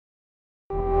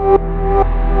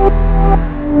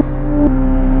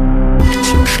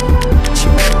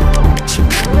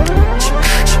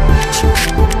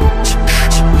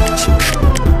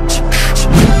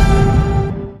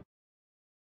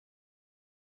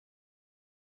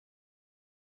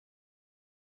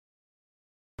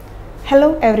Hello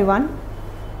everyone.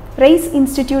 Race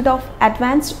Institute of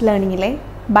Advanced Learningile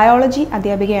Biology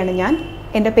അധ്യാപികയാണ് ഞാൻ.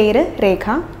 എൻ്റെ പേര് രേഖ.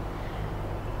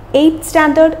 8th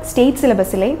standard state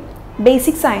സിലബസിലെ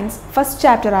basic science first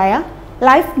ചാപ്റ്ററായ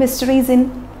life mysteries in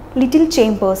little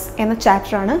chambers എന്ന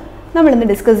ചാപ്റ്ററാണ് നമ്മളിന്ന്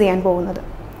discuss ചെയ്യാൻ പോകുന്നത്.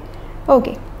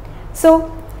 Okay, so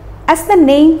as the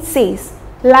name says,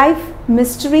 life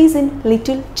mysteries in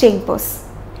little chambers.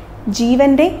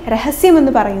 ജീവൻ്റെ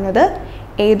രഹസ്യമെന്ന് പറയുന്നത്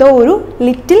ഏതോ ഒരു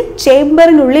ലിറ്റിൽ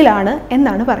ചേംബറിനുള്ളിലാണ്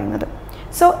എന്നാണ് പറയുന്നത്.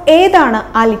 സോ ഏതാണ്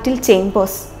ആ ലിറ്റിൽ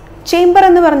ചേംബേഴ്സ്? ചേംബർ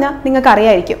എന്ന് പറഞ്ഞാൽ നിങ്ങൾക്ക്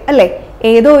അറിയായിരിക്കും അല്ലേ,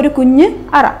 ഏതോ ഒരു കുഞ്ഞ്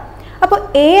അറ. അപ്പോൾ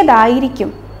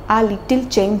ഏതായിരിക്കും ആ little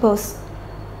chambers?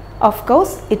 Of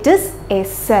course it is A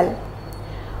cell.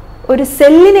 ഒരു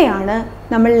സെല്ലിനെയാണ്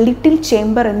നമ്മൾ ലിറ്റിൽ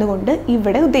ചേംബർ എന്നുകൊണ്ട്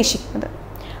ഇവിടെ ഉദ്ദേശിക്കുന്നത്.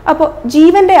 അപ്പോൾ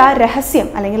ജീവൻ്റെ ആ രഹസ്യം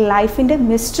അല്ലെങ്കിൽ ലൈഫിൻ്റെ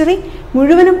മിസ്റ്ററി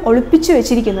മുഴുവനും ഒളിപ്പിച്ചു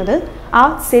വെച്ചിരിക്കുന്നത് ആ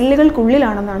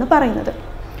സെല്ലുകൾക്കുള്ളിലാണെന്നാണ് പറയുന്നത്.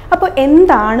 അപ്പോൾ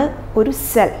എന്താണ് ഒരു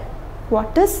cell?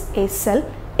 What is A cell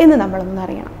എന്ന് നമ്മളൊന്ന്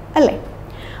അറിയണം അല്ലേ?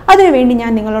 അതിനുവേണ്ടി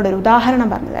ഞാൻ നിങ്ങളോടൊരു ഉദാഹരണം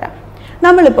പറഞ്ഞു തരാം.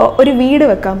 നമ്മളിപ്പോൾ ഒരു വീട്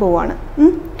വെക്കാൻ പോവുകയാണ്.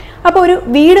 അപ്പോൾ ഒരു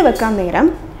വീട് വെക്കാൻ നേരം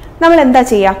നമ്മൾ എന്താ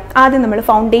ചെയ്യുക? ആദ്യം നമ്മൾ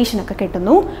ഫൗണ്ടേഷനൊക്കെ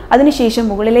കെട്ടുന്നു. അതിനുശേഷം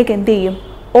മുകളിലേക്ക് എന്ത് ചെയ്യും?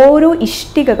 ഓരോ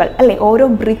ഇഷ്ടികകൾ അല്ലേ, ഓരോ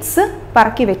ബ്രിക്സ്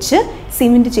പറക്കി വെച്ച്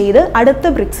സിമെൻറ്റ് ചെയ്ത് അടുത്ത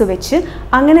ബ്രിക്സ് വെച്ച്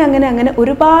അങ്ങനെ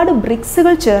ഒരുപാട്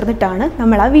ബ്രിക്സുകൾ ചേർന്നിട്ടാണ്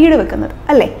നമ്മൾ ആ വീട് വെക്കുന്നത്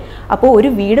അല്ലേ? അപ്പോൾ ഒരു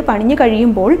വീട് പണിഞ്ഞു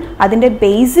കഴിയുമ്പോൾ അതിൻ്റെ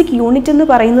ബേസിക് യൂണിറ്റ് എന്ന്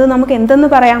പറയുന്നത് നമുക്ക് എന്തെന്ന്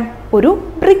പറയാം? ഒരു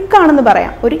ബ്രിക്കാണെന്ന്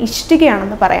പറയാം, ഒരു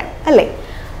ഇഷ്ടികയാണെന്ന് പറയാം അല്ലേ?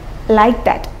 Like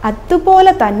that.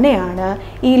 അതുപോലെ തന്നെയാണ്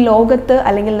ഈ ലോകത്ത്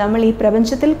അല്ലെങ്കിൽ നമ്മൾ ഈ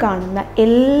പ്രപഞ്ചത്തിൽ കാണുന്ന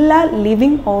എല്ലാ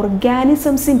ലിവിങ്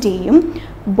ഓർഗാനിസംസിൻ്റെയും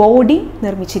ബോഡി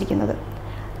നിർമ്മിച്ചിരിക്കുന്നത്,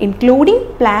 including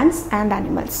plants and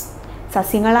animals.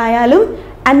 സസ്യങ്ങളായാലും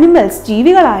animals,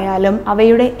 ജീവികളായാലും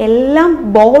അവയുടെ എല്ലാം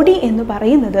ബോഡി എന്ന്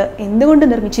പറയുന്നത് എന്തുകൊണ്ട്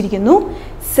നിർമ്മിച്ചിരിക്കുന്നു?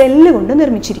 സെല്ല് കൊണ്ട്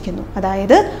നിർമ്മിച്ചിരിക്കുന്നു.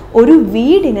 അതായത് ഒരു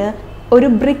വീടിന് ഒരു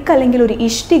ബ്രിക്ക് അല്ലെങ്കിൽ ഒരു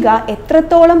ഇഷ്ടിക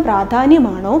എത്രത്തോളം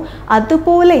പ്രാധാന്യമാണോ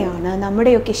അതുപോലെയാണ്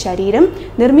നമ്മുടെയൊക്കെ ശരീരം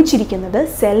നിർമ്മിച്ചിരിക്കുന്നത്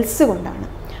സെൽസ് കൊണ്ടാണ്.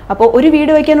 അപ്പോൾ ഒരു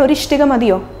വീട് വയ്ക്കാൻ ഒരു ഇഷ്ടിക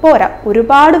മതിയോ? പോരാ,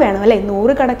 ഒരുപാട് വേണം അല്ലേ?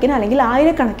 100 കണക്കിന് അല്ലെങ്കിൽ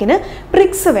 1000 കണക്കിന്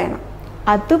ബ്രിക്സ് വേണം.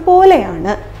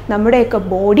 അതുപോലെയാണ് നമ്മുടെയൊക്കെ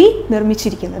ബോഡി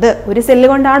നിർമ്മിച്ചിരിക്കുന്നത്. ഒരു സെല്ല്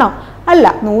കൊണ്ടാണോ? അല്ല.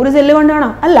 100 സെല്ല് കൊണ്ടാണോ?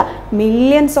 അല്ല.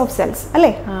 മില്യൺസ് ഓഫ് സെൽസ്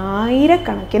അല്ലേ? 1000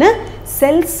 കണക്കിന്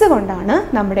സെൽസ് കൊണ്ടാണ്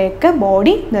നമ്മുടെയൊക്കെ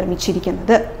ബോഡി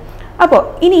നിർമ്മിച്ചിരിക്കുന്നത്. അപ്പോൾ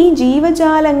ഇനി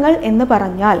ജീവജാലങ്ങൾ എന്ന്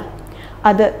പറഞ്ഞാൽ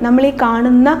അത് നമ്മൾ ഈ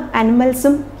കാണുന്ന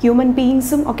ആനിമൽസും ഹ്യൂമൻ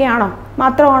ബീയിങ്സും ഒക്കെ ആണോ?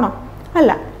 മാത്രമാണോ?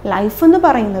 അല്ല. ലൈഫ് എന്ന്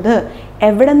പറയുന്നത്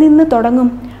എവിടെ നിന്ന് തുടങ്ങും?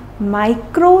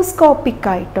 മൈക്രോസ്കോപ്പിക്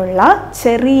ആയിട്ടുള്ള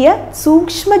ചെറിയ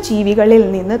സൂക്ഷ്മജീവികളിൽ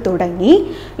നിന്ന് തുടങ്ങി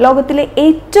ലോകത്തിലെ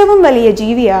ഏറ്റവും വലിയ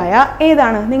ജീവിയായ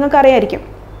ഏതാണ്? നിങ്ങൾക്കറിയായിരിക്കും,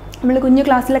 നമ്മൾ കുഞ്ഞു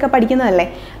ക്ലാസ്സിലൊക്കെ പഠിക്കുന്നതല്ലേ.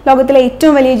 ലോകത്തിലെ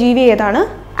ഏറ്റവും വലിയ ജീവി ഏതാണ്?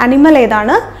 അനിമൽ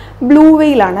ഏതാണ്? ബ്ലൂ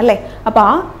വെയിലാണ് അല്ലേ? അപ്പോൾ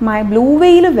ആ ബ്ലൂ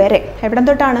വെയിൽ വരെ എവിടെ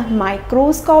തൊട്ടാണ്?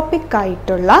 മൈക്രോസ്കോപ്പിക്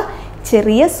ആയിട്ടുള്ള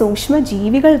ചെറിയ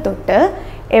സൂക്ഷ്മജീവികൾ തൊട്ട്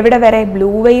എവിടെ വരെ? ബ്ലൂ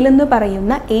വെയിൽ എന്ന്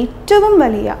പറയുന്ന ഏറ്റവും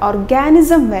വലിയ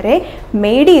ഓർഗാനിസം വരെ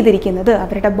മെയ്ഡ് ചെയ്തിരിക്കുന്നത്,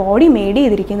 അവരുടെ ബോഡി മെയ്ഡ്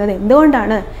ചെയ്തിരിക്കുന്നത്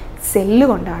എന്തുകൊണ്ടാണ്? സെല്ല്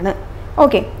കൊണ്ടാണ്.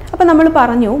 ഓക്കെ, അപ്പോൾ നമ്മൾ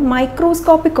പറഞ്ഞു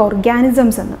മൈക്രോസ്കോപ്പിക്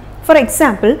ഓർഗാനിസംസ് എന്ന്. ഫോർ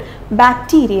എക്സാമ്പിൾ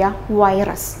ബാക്ടീരിയ,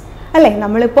 വൈറസ് അല്ലേ?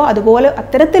 നമ്മളിപ്പോൾ അതുപോലെ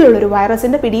അത്തരത്തിലുള്ളൊരു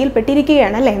വൈറസിൻ്റെ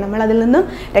പിടിയിൽപ്പെട്ടിരിക്കുകയാണ് അല്ലേ? നമ്മളതിൽ നിന്നും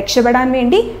രക്ഷപ്പെടാൻ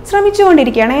വേണ്ടി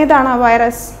ശ്രമിച്ചുകൊണ്ടിരിക്കുകയാണ്. ഏതാണ് ആ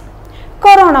വൈറസ്?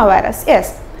 Corona virus.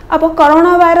 യെസ്. അപ്പോൾ കൊറോണ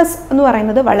വൈറസ് എന്ന്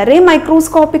പറയുന്നത് വളരെ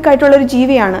മൈക്രോസ്കോപ്പിക് ആയിട്ടുള്ളൊരു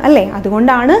ജീവിയാണ് അല്ലേ?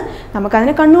 അതുകൊണ്ടാണ്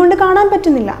നമുക്കതിനെ കണ്ണുകൊണ്ട് കാണാൻ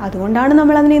പറ്റുന്നില്ല. അതുകൊണ്ടാണ്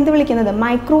നമ്മൾ അതിനെ എന്ത് വിളിക്കുന്നത്?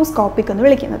 മൈക്രോസ്കോപ്പിക് എന്ന്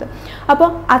വിളിക്കുന്നത്. അപ്പോൾ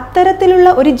അത്തരത്തിലുള്ള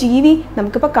ഒരു ജീവി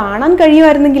നമുക്കിപ്പോൾ കാണാൻ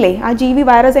കഴിയുമായിരുന്നെങ്കിലേ ആ ജീവി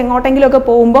വൈറസ് എങ്ങോട്ടെങ്കിലുമൊക്കെ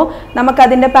പോകുമ്പോൾ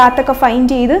നമുക്കതിൻ്റെ പാത്തൊക്കെ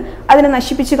ഫൈൻഡ് ചെയ്ത് അതിനെ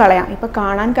നശിപ്പിച്ച് കളയാം. ഇപ്പോൾ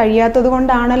കാണാൻ കഴിയാത്തത്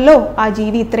കൊണ്ടാണല്ലോ ആ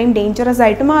ജീവി ഇത്രയും ഡേഞ്ചറസ്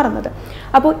ആയിട്ട് മാറുന്നത്.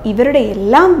 അപ്പോൾ ഇവരുടെ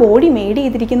എല്ലാം ബോഡി മെയ്ഡ്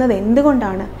ചെയ്തിരിക്കുന്നത്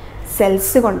എന്തുകൊണ്ടാണ്?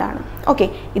 സെൽസ് കൊണ്ടാണ്. ഓക്കെ,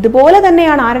 ഇതുപോലെ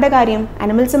തന്നെയാണ് ആരുടെ കാര്യം?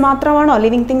 അനിമൽസ് മാത്രമാണോ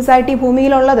ലിവിങ് തിങ്സ് ആയിട്ട് ഈ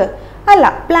ഭൂമിയിലുള്ളത്? അല്ല,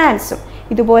 പ്ലാന്റ്സും.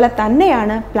 ഇതുപോലെ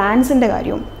തന്നെയാണ് പ്ലാന്റ്സിൻ്റെ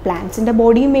കാര്യവും. പ്ലാന്റ്സിൻ്റെ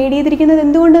ബോഡിയും മെയ്ഡ് ചെയ്തിരിക്കുന്നത്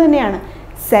എന്തുകൊണ്ട് തന്നെയാണ്?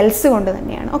 സെൽസ് കൊണ്ട്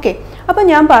തന്നെയാണ്. ഓക്കെ, അപ്പോൾ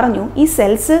ഞാൻ പറഞ്ഞു ഈ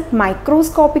സെൽസ്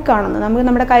മൈക്രോസ്കോപ്പിക് ആണെന്ന്. നമുക്ക്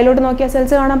നമ്മുടെ കയ്യിലോട്ട് നോക്കിയാൽ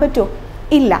സെൽസ് കാണാൻ പറ്റുമോ?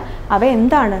 ഇല്ല. അവ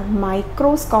എന്താണ്?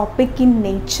 Microscopic in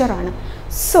നേച്ചറാണ്.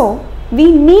 So we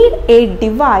need A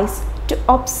device to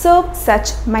observe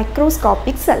such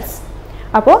microscopic cells.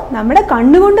 അപ്പോൾ നമ്മുടെ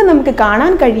കണ്ണുകൊണ്ട് നമുക്ക്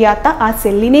കാണാൻ കഴിയാത്ത ആ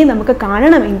സെല്ലിനെ നമുക്ക്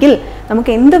കാണണമെങ്കിൽ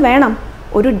നമുക്ക് എന്ത് വേണം?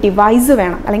 ഒരു ഡിവൈസ്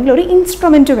വേണം, അല്ലെങ്കിൽ ഒരു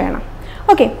ഇൻസ്ട്രുമെൻറ്റ് വേണം.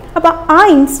 ഓക്കെ, അപ്പോൾ ആ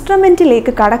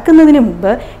ഇൻസ്ട്രുമെൻറ്റിലേക്ക് കടക്കുന്നതിന്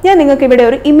മുമ്പ് ഞാൻ നിങ്ങൾക്ക് ഇവിടെ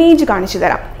ഒരു ഇമേജ് കാണിച്ചു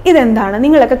തരാം. ഇതെന്താണ്?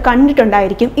 നിങ്ങളൊക്കെ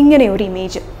കണ്ടിട്ടുണ്ടായിരിക്കും ഇങ്ങനെ ഒരു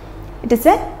image. It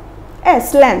is A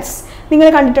lens. നിങ്ങൾ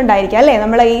കണ്ടിട്ടുണ്ടായിരിക്കും അല്ലേ,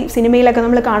 നമ്മളെ ഈ സിനിമയിലൊക്കെ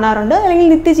നമ്മൾ കാണാറുണ്ട്, അല്ലെങ്കിൽ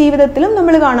നിത്യജീവിതത്തിലും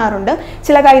നമ്മൾ കാണാറുണ്ട്.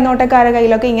 ചില കൈനോട്ടക്കാരുടെ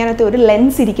കയ്യിലൊക്കെ ഇങ്ങനത്തെ ഒരു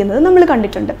ലെൻസ് ഇരിക്കുന്നത് നമ്മൾ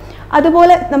കണ്ടിട്ടുണ്ട്.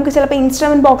 അതുപോലെ നമുക്ക് ചിലപ്പോൾ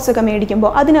ഇൻസ്ട്രുമെൻറ്റ് ബോക്സ് ഒക്കെ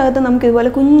മേടിക്കുമ്പോൾ അതിനകത്ത് നമുക്ക്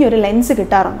ഇതുപോലെ കുഞ്ഞൊരു ലെൻസ്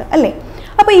കിട്ടാറുണ്ട് അല്ലേ.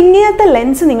 അപ്പോൾ ഇങ്ങനത്തെ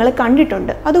ലെൻസ് നിങ്ങൾ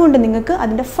കണ്ടിട്ടുണ്ട്. അതുകൊണ്ട് നിങ്ങൾക്ക്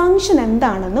അതിൻ്റെ ഫങ്ഷൻ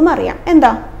എന്താണെന്നും അറിയാം.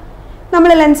 എന്താ, നമ്മൾ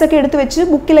ലെൻസൊക്കെ എടുത്ത് വെച്ച്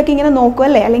ബുക്കിലൊക്കെ ഇങ്ങനെ നോക്കും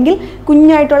അല്ലേ, അല്ലെങ്കിൽ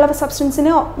കുഞ്ഞായിട്ടുള്ള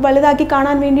സബ്സ്റ്റൻസിനെ വലുതാക്കി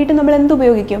കാണാൻ വേണ്ടിയിട്ട് നമ്മൾ എന്ത്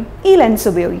ഉപയോഗിക്കും? ഈ ലെൻസ്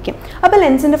ഉപയോഗിക്കും. അപ്പോൾ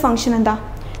ലെൻസിൻ്റെ ഫങ്ഷൻ എന്താ?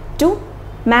 ടു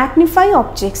മാഗ്നിഫൈ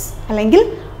ഒബ്ജക്ട്സ്, അല്ലെങ്കിൽ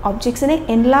ഒബ്ജക്ട്സിനെ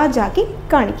എൻലാർജ് ആക്കി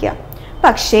കാണിക്കുക.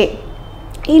 പക്ഷേ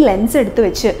ഈ ലെൻസ് എടുത്ത്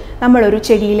വെച്ച് നമ്മളൊരു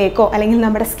ചെടിയിലേക്കോ അല്ലെങ്കിൽ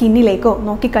നമ്മുടെ സ്കിന്നിലേക്കോ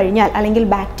നോക്കിക്കഴിഞ്ഞാൽ, അല്ലെങ്കിൽ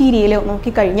ബാക്ടീരിയയിലോ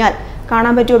നോക്കിക്കഴിഞ്ഞാൽ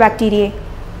കാണാൻ പറ്റുമോ ബാക്ടീരിയയെ?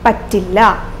 പറ്റില്ല.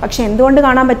 പക്ഷെ എന്തുകൊണ്ട്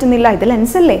കാണാൻ പറ്റുന്നില്ല? ഇത്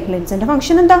ലെൻസല്ലേ. ലെൻസിൻ്റെ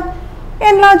ഫങ്ഷൻ എന്താ?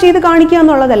 എൻലാർജ് ചെയ്ത് കാണിക്കുക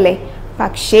എന്നുള്ളതല്ലേ.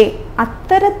 പക്ഷേ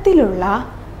അത്തരത്തിലുള്ള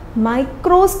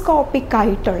മൈക്രോസ്കോപ്പിക്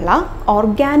ആയിട്ടുള്ള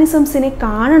ഓർഗാനിസംസിനെ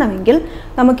കാണണമെങ്കിൽ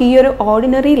നമുക്ക് ഈ ഒരു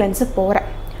ഓർഡിനറി ലെൻസ് പോരാ,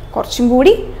 കുറച്ചും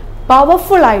കൂടി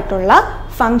പവർഫുൾ ആയിട്ടുള്ള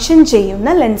ഫങ്ഷൻ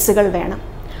ചെയ്യുന്ന ലെൻസുകൾ വേണം.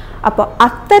 അപ്പോൾ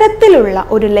അത്തരത്തിലുള്ള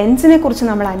ഒരു ലെൻസിനെ കുറിച്ച്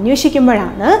നമ്മൾ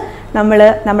അന്വേഷിക്കുമ്പോഴാണ് നമ്മൾ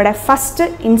നമ്മുടെ ഫസ്റ്റ്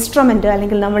ഇൻസ്ട്രുമെൻ്റ്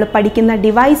അല്ലെങ്കിൽ നമ്മൾ പഠിക്കുന്ന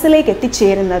ഡിവൈസിലേക്ക്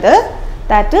എത്തിച്ചേരുന്നത്.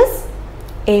 That is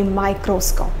A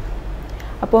microscope.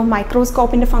 അപ്പോൾ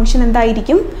മൈക്രോസ്കോപ്പിൻ്റെ ഫങ്ഷൻ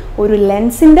എന്തായിരിക്കും? ഒരു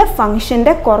ലെൻസിൻ്റെ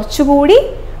ഫങ്ഷൻ്റെ കുറച്ചുകൂടി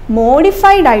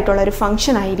മോഡിഫൈഡ് ആയിട്ടുള്ള ഒരു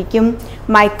ഫങ്ഷൻ ആയിരിക്കും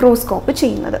മൈക്രോസ്കോപ്പ്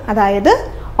ചെയ്യുന്നത്. അതായത്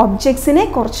ഒബ്ജക്ട്സിനെ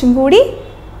കുറച്ചും കൂടി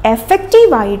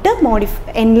എഫക്റ്റീവായിട്ട്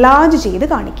എൻലാർജ് ചെയ്ത്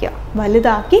കാണിക്കുക,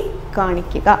 വലുതാക്കി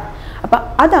കാണിക്കുക. അപ്പോൾ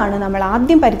അതാണ് നമ്മൾ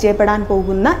ആദ്യം പരിചയപ്പെടാൻ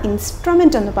പോകുന്ന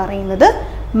ഇൻസ്ട്രുമെൻ്റ് എന്ന് പറയുന്നത്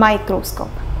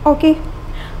മൈക്രോസ്കോപ്പ്. ഓക്കെ,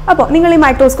 അപ്പോൾ നിങ്ങൾ ഈ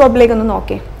മൈക്രോസ്കോപ്പിലേക്കൊന്ന്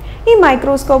നോക്കേ. ഈ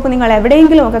മൈക്രോസ്കോപ്പ് നിങ്ങൾ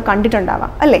എവിടെയെങ്കിലുമൊക്കെ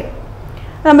കണ്ടിട്ടുണ്ടാവാം അല്ലേ.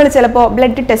 നമ്മൾ ചിലപ്പോൾ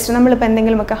ബ്ലഡ് ടെസ്റ്റ്, നമ്മളിപ്പോൾ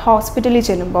എന്തെങ്കിലുമൊക്കെ ഹോസ്പിറ്റലിൽ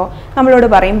ചെല്ലുമ്പോൾ നമ്മളോട്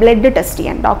പറയും ബ്ലഡ് ടെസ്റ്റ്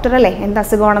ചെയ്യാൻ, ഡോക്ടർ അല്ലേ, എന്ത്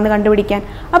അസുഖമാണെന്ന് കണ്ടുപിടിക്കാൻ.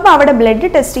 അപ്പോൾ അവിടെ ബ്ലഡ്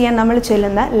ടെസ്റ്റ് ചെയ്യാൻ നമ്മൾ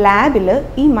ചെല്ലുന്ന ലാബിൽ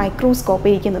ഈ മൈക്രോസ്കോപ്പ്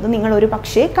ഇരിക്കുന്നത് നിങ്ങൾ ഒരു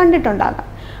പക്ഷേ കണ്ടിട്ടുണ്ടാകാം.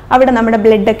 അവിടെ നമ്മുടെ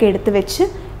ബ്ലഡൊക്കെ എടുത്ത് വെച്ച്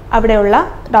അവിടെയുള്ള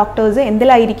ഡോക്ടേഴ്സ്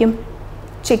എന്തിലായിരിക്കും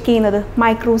ചെക്ക് ചെയ്യുന്നത്?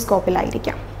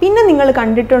 മൈക്രോസ്കോപ്പിലായിരിക്കാം. പിന്നെ നിങ്ങൾ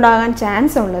കണ്ടിട്ടുണ്ടാകാൻ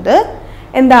ചാൻസ് ഉള്ളത്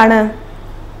എന്താണ്?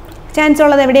 ചാൻസ്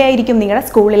ഉള്ളത് എവിടെയായിരിക്കും? നിങ്ങളുടെ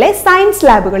സ്കൂളിലെ സയൻസ്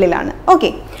ലാബുകളിലാണ്. ഓക്കെ,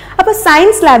 അപ്പോൾ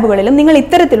സയൻസ് ലാബുകളിലും നിങ്ങൾ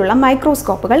ഇത്തരത്തിലുള്ള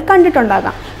മൈക്രോസ്കോപ്പുകൾ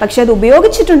കണ്ടിട്ടുണ്ടാകാം. പക്ഷെ അത്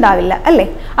ഉപയോഗിച്ചിട്ടുണ്ടാവില്ല അല്ലേ.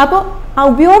 അപ്പോൾ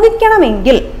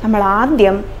ഉപയോഗിക്കണമെങ്കിൽ നമ്മൾ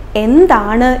ആദ്യം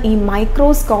എന്താണ് ഈ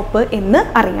മൈക്രോസ്കോപ്പ് എന്ന്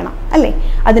അറിയണം അല്ലേ.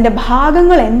 അതിൻ്റെ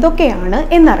ഭാഗങ്ങൾ എന്തൊക്കെയാണ്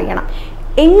എന്നറിയണം.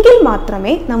 എങ്കിൽ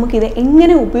മാത്രമേ നമുക്കിത്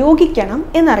എങ്ങനെ ഉപയോഗിക്കണം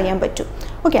എന്നറിയാൻ പറ്റൂ.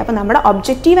 ഓക്കെ, അപ്പോൾ നമ്മുടെ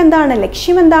ഒബ്ജക്റ്റീവ് എന്താണ്?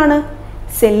 ലക്ഷ്യം എന്താണ്?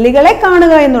 സെല്ലുകളെ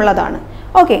കാണുക എന്നുള്ളതാണ്.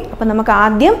 ഓക്കെ, അപ്പോൾ നമുക്ക്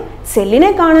ആദ്യം സെല്ലിനെ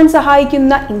കാണാൻ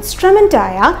സഹായിക്കുന്ന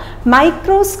ഇൻസ്ട്രുമെൻ്റായ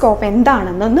മൈക്രോസ്കോപ്പ്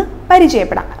എന്താണെന്നൊന്ന്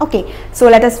പരിചയപ്പെടാം. Okay, so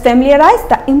let us familiarize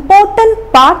the important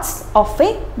parts of a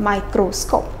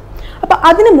microscope. അപ്പോൾ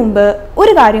അതിനു മുമ്പ്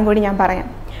ഒരു കാര്യം കൂടി ഞാൻ പറയാം.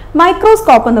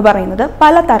 മൈക്രോസ്കോപ്പ് എന്ന് പറയുന്നത്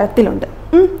പല തരത്തിലുണ്ട്.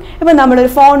 ഇപ്പോൾ നമ്മളൊരു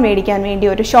ഫോൺ മേടിക്കാൻ വേണ്ടി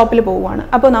ഒരു ഷോപ്പിൽ പോവുകയാണ്.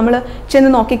 അപ്പോൾ നമ്മൾ ചെന്ന്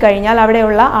നോക്കിക്കഴിഞ്ഞാൽ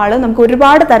അവിടെയുള്ള ആൾ നമുക്ക്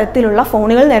ഒരുപാട് തരത്തിലുള്ള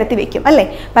ഫോണുകൾ നിരത്തി വെക്കും അല്ലേ.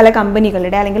 പല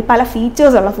കമ്പനികളുടെ അല്ലെങ്കിൽ പല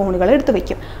ഫീച്ചേഴ്സ് ഉള്ള ഫോണുകൾ എടുത്ത്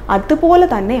വെക്കും. അതുപോലെ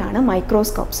തന്നെയാണ്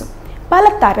മൈക്രോസ്കോപ്സും. പല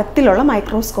തരത്തിലുള്ള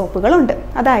മൈക്രോസ്കോപ്പുകളുണ്ട്.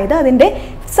 അതായത് അതിൻ്റെ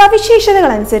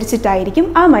സവിശേഷതകൾ അനുസരിച്ചിട്ടായിരിക്കും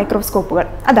ആ മൈക്രോസ്കോപ്പുകൾ.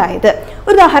 അതായത്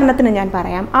ഉദാഹരണത്തിന് ഞാൻ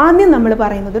പറയാം. ആദ്യം നമ്മൾ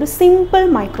പറയുന്നത് ഒരു സിമ്പിൾ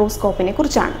മൈക്രോസ്കോപ്പിനെ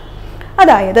കുറിച്ചാണ്.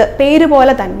 അതായത് പേര്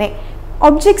പോലെ തന്നെ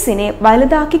ഒബ്ജക്ട്സിനെ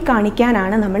വലുതാക്കി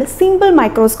കാണിക്കാനാണ് നമ്മൾ സിമ്പിൾ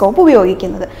മൈക്രോസ്കോപ്പ്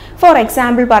ഉപയോഗിക്കുന്നത്. ഫോർ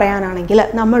എക്സാമ്പിൾ പറയാനാണെങ്കിൽ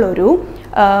നമ്മളൊരു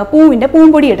പൂവിൻ്റെ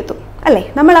പൂമ്പൊടി എടുത്തു അല്ലേ.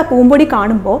 നമ്മൾ ആ പൂമ്പൊടി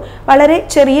കാണുമ്പോൾ വളരെ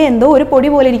ചെറിയ എന്തോ ഒരു പൊടി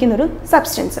പോലെ ഇരിക്കുന്നൊരു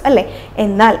സബ്സ്റ്റൻസ് അല്ലേ.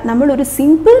 എന്നാൽ നമ്മളൊരു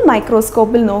സിമ്പിൾ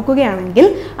മൈക്രോസ്കോപ്പിൽ നോക്കുകയാണെങ്കിൽ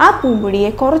ആ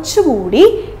പൂമ്പൊടിയെ കുറച്ചുകൂടി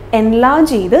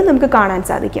എൻലാർജ് ചെയ്ത് നമുക്ക് കാണാൻ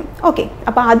സാധിക്കും. ഓക്കെ,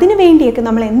 അപ്പോൾ അതിനു വേണ്ടിയൊക്കെ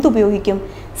നമ്മൾ എന്തുപയോഗിക്കും?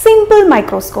 സിമ്പിൾ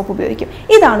മൈക്രോസ്കോപ്പ് ഉപയോഗിക്കും.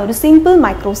 ഇതാണ് ഒരു സിമ്പിൾ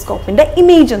മൈക്രോസ്കോപ്പിൻ്റെ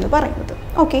ഇമേജ് എന്ന് പറയുന്നത്.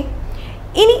 ഓക്കെ,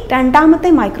 ഇനി രണ്ടാമത്തെ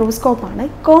മൈക്രോസ്കോപ്പാണ്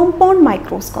കോമ്പൗണ്ട്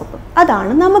മൈക്രോസ്കോപ്പ്.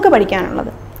 അതാണ് നമുക്ക്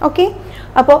പഠിക്കാനുള്ളത്. ഓക്കെ,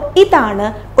 അപ്പോൾ ഇതാണ്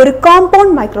ഒരു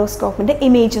കോമ്പൗണ്ട് മൈക്രോസ്കോപ്പിൻ്റെ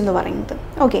ഇമേജ് എന്ന് പറയുന്നത്.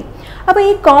 ഓക്കെ, അപ്പോൾ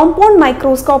ഈ കോമ്പൗണ്ട്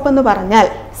മൈക്രോസ്കോപ്പ് എന്ന് പറഞ്ഞാൽ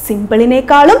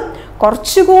സിമ്പിളിനേക്കാളും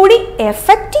കുറച്ചുകൂടി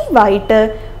എഫക്റ്റീവായിട്ട്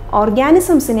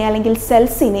ഓർഗാനിസംസിനെ അല്ലെങ്കിൽ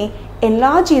സെൽസിനെ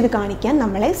എൻലാർജ് ചെയ്ത് കാണിക്കാൻ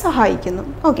നമ്മളെ സഹായിക്കുന്നു.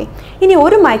 ഓക്കെ, ഇനി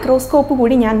ഒരു മൈക്രോസ്കോപ്പ്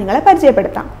കൂടി ഞാൻ നിങ്ങളെ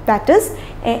പരിചയപ്പെടുത്താം. That is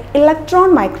electron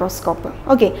microscope.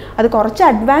 Okay, അത് കുറച്ച്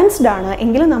അഡ്വാൻസ്ഡ് ആണ്,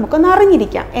 എങ്കിലും നമുക്കൊന്ന്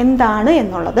അറിഞ്ഞിരിക്കാം എന്താണ്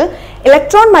എന്നുള്ളത്.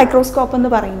 ഇലക്ട്രോൺ മൈക്രോസ്കോപ്പ്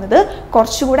എന്ന് പറയുന്നത്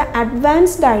കുറച്ചുകൂടെ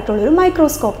അഡ്വാൻസ്ഡ് ആയിട്ടുള്ളൊരു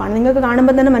മൈക്രോസ്കോപ്പാണ്. നിങ്ങൾക്ക്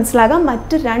കാണുമ്പോൾ തന്നെ മനസ്സിലാകാം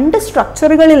മറ്റ് രണ്ട്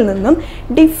സ്ട്രക്ചറുകളിൽ നിന്നും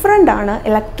ഡിഫറെൻ്റ് ആണ്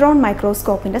ഇലക്ട്രോൺ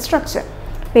മൈക്രോസ്കോപ്പിൻ്റെ സ്ട്രക്ചർ.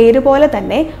 പേര് പോലെ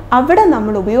തന്നെ അവിടെ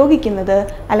നമ്മൾ ഉപയോഗിക്കുന്നത്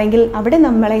അല്ലെങ്കിൽ അവിടെ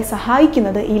നമ്മളെ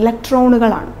സഹായിക്കുന്നത്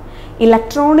ഇലക്ട്രോണുകളാണ്.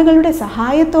 ഇലക്ട്രോണുകളുടെ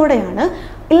സഹായത്തോടെയാണ്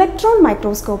ഇലക്ട്രോൺ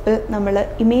മൈക്രോസ്കോപ്പിൽ നമ്മൾ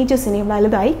ഇമേജസിനെ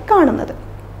വലുതായി കാണുന്നത്.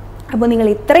 അപ്പോൾ നിങ്ങൾ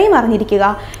ഇത്രയും അറിഞ്ഞിരിക്കുക,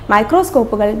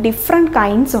 മൈക്രോസ്കോപ്പുകൾ ഡിഫറെൻറ്റ്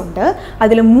കൈൻഡ്സ് ഉണ്ട്,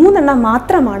 അതിൽ 3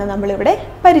 മാത്രമാണ് നമ്മളിവിടെ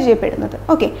പരിചയപ്പെടുന്നത്.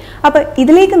 ഓക്കെ, അപ്പോൾ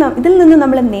ഇതിൽ നിന്ന്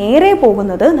നമ്മൾ നേരെ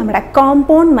പോകുന്നത് നമ്മുടെ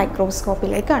കോമ്പൗണ്ട്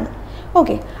മൈക്രോസ്കോപ്പിലേക്കാണ്.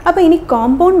 ഓക്കെ, അപ്പോൾ ഇനി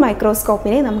കോമ്പൗണ്ട്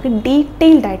മൈക്രോസ്കോപ്പിനെ നമുക്ക്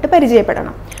ഡീറ്റെയിൽഡ് ആയിട്ട്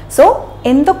പരിചയപ്പെടണം. സോ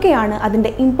എന്തൊക്കെയാണ് അതിൻ്റെ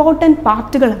ഇമ്പോർട്ടൻറ്റ്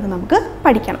പാർട്ടുകളെന്ന് നമുക്ക്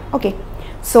പഠിക്കണം. Okay,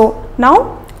 so now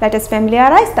let us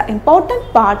familiarize the important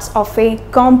parts of a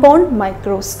compound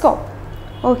microscope.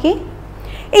 Okay,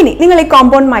 ഇനി നിങ്ങൾ ഈ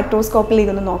കോമ്പൗണ്ട്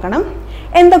മൈക്രോസ്കോപ്പിലേക്ക് ഒന്ന് നോക്കണം,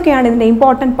 എന്തൊക്കെയാണ് ഇതിൻ്റെ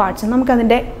ഇമ്പോർട്ടൻറ്റ് പാർട്സ്.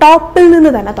 നമുക്കതിൻ്റെ ടോപ്പിൽ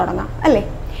നിന്ന് തന്നെ തുടങ്ങാം അല്ലേ.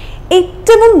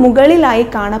 ഏറ്റവും മുകളിലായി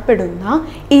കാണപ്പെടുന്ന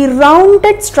ഈ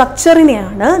റൗണ്ടഡ്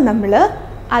സ്ട്രക്ചറിനെയാണ് നമ്മൾ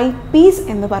ഐ പീസ്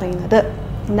എന്ന് പറയുന്നത്.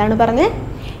 എന്താണ് പറഞ്ഞത്?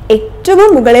 ഏറ്റവും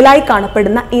മുകളിലായി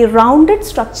കാണപ്പെടുന്ന ഈ റൗണ്ടഡ്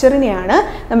സ്ട്രക്ചറിനെയാണ്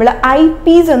നമ്മൾ ഐ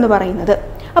പീസ് എന്ന് പറയുന്നത്.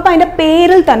 അപ്പോൾ അതിൻ്റെ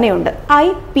പേരിൽ തന്നെയുണ്ട് ഐ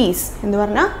പീസ് എന്ന്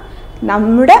പറഞ്ഞാൽ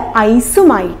നമ്മുടെ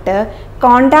ഐസുമായിട്ട്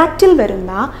കോണ്ടാക്റ്റിൽ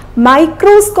വരുന്ന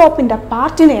മൈക്രോസ്കോപ്പിൻ്റെ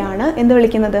പാർട്ടിനെയാണ് എന്ത്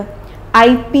വിളിക്കുന്നത്? ഐ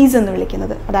പീസ് എന്ന്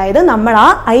വിളിക്കുന്നത്. അതായത് നമ്മൾ ആ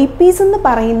ഐ പീസ് എന്ന്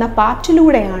പറയുന്ന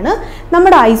പാർട്ടിലൂടെയാണ്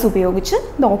നമ്മുടെ ഐസ് ഉപയോഗിച്ച്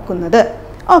നോക്കുന്നത്.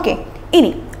 ഓക്കെ,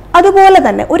 ഇനി അതുപോലെ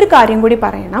തന്നെ ഒരു കാര്യം കൂടി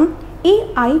പറയണം, ഈ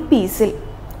ഐ പീസിൽ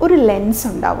ഒരു ലെൻസ്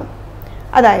ഉണ്ടാവും.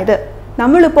 അതായത്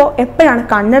നമ്മളിപ്പോൾ എപ്പോഴാണ്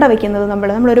കണ്ണട വെക്കുന്നത്?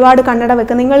 നമ്മൾ ഒരുപാട് കണ്ണട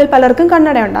വെക്കുക, നിങ്ങളിൽ പലർക്കും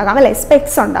കണ്ണട ഉണ്ടാകാം അല്ലേ,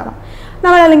 സ്പെക്സ് ഉണ്ടാകാം.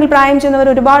 നമ്മളല്ലെങ്കിൽ പ്രായം ചെയ്യുന്നവർ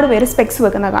ഒരുപാട് പേര് സ്പെക്സ്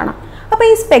വെക്കുന്നത് കാണാം. അപ്പോൾ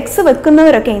ഈ സ്പെക്സ്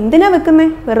വെക്കുന്നവരൊക്കെ എന്തിനാണ്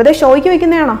വെക്കുന്നത്? വെറുതെ ഷോയ്ക്ക്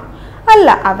വെക്കുന്നതാണോ? അല്ല,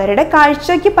 അവരുടെ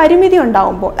കാഴ്ചയ്ക്ക് പരിമിതി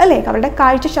ഉണ്ടാവുമ്പോൾ അല്ലേ, അവരുടെ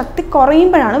കാഴ്ച ശക്തി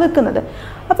കുറയുമ്പോഴാണ് വെക്കുന്നത്.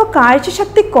 അപ്പോൾ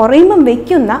കാഴ്ചശക്തി കുറയുമ്പം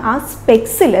വെക്കുന്ന ആ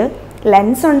സ്പെക്സിൽ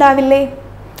ലെൻസ് ഉണ്ടാവില്ലേ?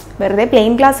 വെറുതെ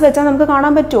പ്ലെയിൻ ഗ്ലാസ് വെച്ചാൽ നമുക്ക്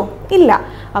കാണാൻ പറ്റുമോ? ഇല്ല.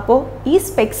 അപ്പോൾ ഈ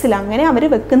സ്പെക്സിൽ, അങ്ങനെ അവർ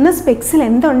വെക്കുന്ന സ്പെക്സിൽ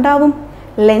എന്തുണ്ടാവും?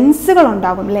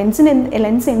 ലെൻസുകളുണ്ടാവും.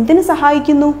 ലെൻസ് എന്തിനു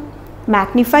സഹായിക്കുന്നു?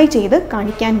 മാഗ്നിഫൈ ചെയ്ത്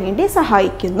കാണിക്കാൻ വേണ്ടി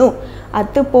സഹായിക്കുന്നു.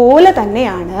 അതുപോലെ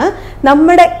തന്നെയാണ്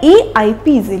നമ്മുടെ ഈ ഐ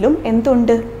പീസിലും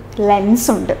എന്തുണ്ട്? ലെൻസ്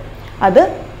ഉണ്ട്. അത്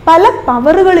പല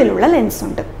പവറുകളിലുള്ള ലെൻസ്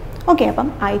ഉണ്ട്. ഓക്കെ, അപ്പം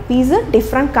ഐ പീസ്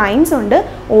ഡിഫറെൻറ്റ് കൈൻഡ്സ് ഉണ്ട്,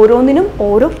 ഓരോന്നിനും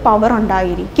ഓരോ പവർ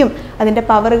ഉണ്ടായിരിക്കും. അതിൻ്റെ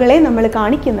പവറുകളെ നമ്മൾ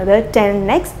കാണിക്കുന്നത്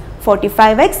 10x,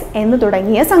 45x എന്ന്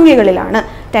തുടങ്ങിയ സംഖ്യകളിലാണ്.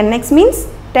 10x മീൻസ്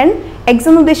 10x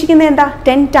എന്ന് ഉദ്ദേശിക്കുന്നത് എന്താ?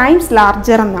 10 ടൈംസ്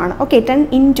ലാർജർ എന്നാണ്. Okay, 10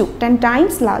 into 10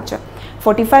 times larger.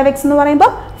 45x എന്ന്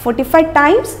പറയുമ്പോൾ 45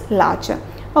 ടൈംസ് ലാർജർ.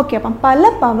 ഓക്കെ, അപ്പം പല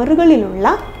പവറുകളിലുള്ള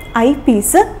ഐ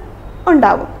പീസ്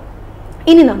ഉണ്ടാവും.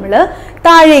 ഇനി നമ്മൾ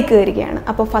താഴേക്ക് വരികയാണ്.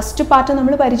 അപ്പോൾ ഫസ്റ്റ് പാർട്ട്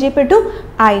നമ്മൾ പരിചയപ്പെട്ടു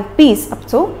I Ps.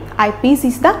 So I Ps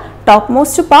is the top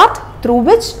most part through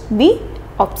which we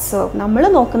observe. നമ്മൾ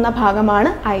നോക്കുന്ന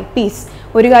ഭാഗമാണ് ഐ പീസ്.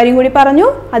 ഒരു കാര്യം കൂടി പറഞ്ഞു,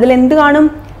 അതിലെന്ത് കാണും?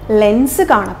 ലെൻസ്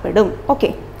കാണപ്പെടും. ഓക്കെ,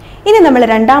 ഇനി നമ്മൾ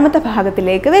രണ്ടാമത്തെ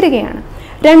ഭാഗത്തിലേക്ക് വരികയാണ്.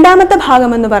 രണ്ടാമത്തെ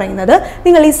ഭാഗം എന്ന് പറയുന്നത്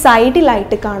നിങ്ങൾ ഈ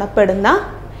സൈഡിലായിട്ട് കാണപ്പെടുന്ന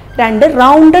 2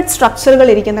 റൗണ്ടഡ് സ്ട്രക്ചറുകൾ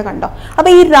ഇരിക്കുന്ന കണ്ടോ?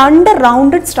 അപ്പോൾ ഈ 2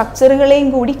 റൗണ്ടഡ് സ്ട്രക്ചറുകളെയും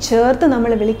കൂടി ചേർത്ത്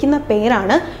നമ്മൾ വിളിക്കുന്ന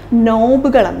പേരാണ്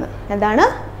നോബുകളെന്ന്. എന്താണ്?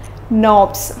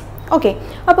 നോബ്സ്. ഓക്കെ,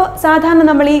 അപ്പോൾ സാധാരണ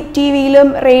നമ്മൾ ഈ ടി വിയിലും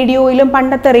റേഡിയോയിലും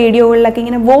പണ്ടത്തെ റേഡിയോകളിലൊക്കെ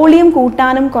ഇങ്ങനെ വോളിയം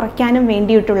കൂട്ടാനും കുറയ്ക്കാനും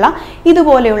വേണ്ടിയിട്ടുള്ള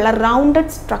ഇതുപോലെയുള്ള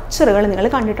റൗണ്ടഡ് സ്ട്രക്ചറുകൾ നിങ്ങൾ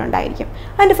കണ്ടിട്ടുണ്ടായിരിക്കും.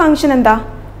 അതിൻ്റെ ഫംഗ്ഷൻ എന്താ?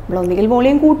 നമ്മൾ ഒന്നുകിൽ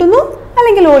വോളിയം കൂട്ടുന്നു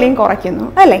അല്ലെങ്കിൽ വോളിയം കുറയ്ക്കുന്നു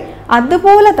അല്ലേ?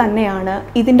 അതുപോലെ തന്നെയാണ്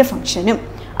ഇതിൻ്റെ ഫംഗ്ഷനും.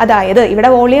 അതായത് ഇവിടെ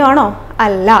വോളിയം ആണോ?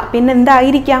 അല്ല, പിന്നെ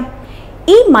എന്തായിരിക്കാം?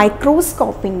 ഈ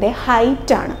മൈക്രോസ്കോപ്പിൻ്റെ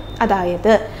ഹൈറ്റാണ്.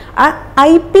 അതായത് ആ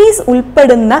ഐ പീസ്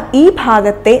ഉൾപ്പെടുന്ന ഈ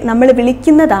ഭാഗത്തെ നമ്മൾ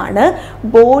വിളിക്കുന്നതാണ്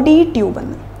ബോഡി ട്യൂബ്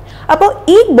എന്ന്. അപ്പോൾ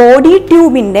ഈ ബോഡി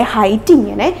ട്യൂബിൻ്റെ ഹൈറ്റ്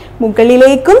ഇങ്ങനെ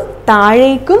മുകളിലേക്കും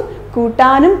താഴേക്കും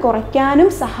കൂട്ടാനും കുറയ്ക്കാനും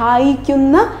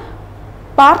സഹായിക്കുന്ന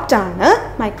പാർട്ടാണ്,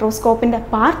 മൈക്രോസ്കോപ്പിൻ്റെ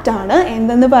പാർട്ടാണ്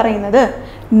എന്തെന്ന് പറയുന്നത്?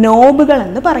 നോബുകൾ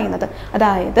എന്ന് പറയുന്നത്.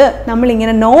 അതായത്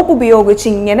നമ്മളിങ്ങനെ നോബ് ഉപയോഗിച്ച്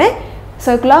ഇങ്ങനെ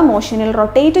സർക്കുലർ മോഷനിൽ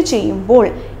റൊട്ടേറ്റ് ചെയ്യുമ്പോൾ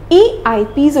ഈ ഐ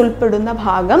പീസ് ഉൾപ്പെടുന്ന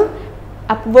ഭാഗം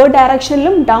അപ്വേർഡ്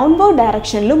ഡയറക്ഷനിലും ഡൗൺവേർഡ്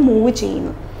ഡയറക്ഷനിലും മൂവ്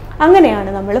ചെയ്യുന്നു. അങ്ങനെയാണ്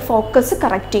നമ്മൾ ഫോക്കസ്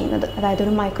കറക്റ്റ് ചെയ്യുന്നത്. അതായത്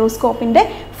ഒരു മൈക്രോസ്കോപ്പിൻ്റെ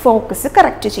ഫോക്കസ്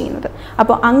കറക്റ്റ് ചെയ്യുന്നത്.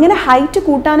 അപ്പോൾ അങ്ങനെ ഹൈറ്റ്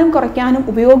കൂട്ടാനും കുറയ്ക്കാനും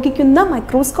ഉപയോഗിക്കുന്ന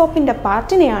മൈക്രോസ്കോപ്പിൻ്റെ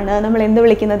പാർട്ടിനെയാണ് നമ്മൾ എന്ത്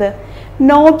വിളിക്കുന്നത്?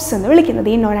 നോബ്സ് എന്ന് വിളിക്കുന്നത്.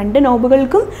 ഈ 2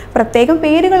 നോബുകൾക്കും പ്രത്യേകം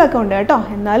പേരുകളൊക്കെ ഉണ്ട് കേട്ടോ.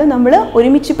 എന്നാലും നമ്മൾ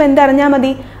ഒരുമിച്ചിപ്പോൾ എന്തറിഞ്ഞാൽ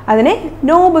മതി? അതിനെ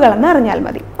നോബുകളെന്ന് അറിഞ്ഞാൽ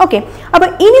മതി. ഓക്കെ, അപ്പോൾ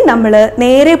ഇനി നമ്മൾ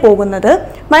നേരെ പോകുന്നത്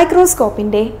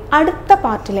മൈക്രോസ്കോപ്പിൻ്റെ അടുത്ത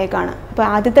പാർട്ടിലേക്കാണ്. അപ്പോൾ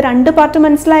ആദ്യത്തെ 2 പാർട്ട്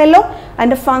മനസ്സിലായല്ലോ,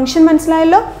 അതിൻ്റെ ഫങ്ഷൻ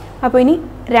മനസ്സിലായല്ലോ. അപ്പോൾ ഇനി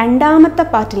രണ്ടാമത്തെ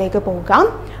പാർട്ടിലേക്ക് പോകാം.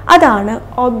 അതാണ്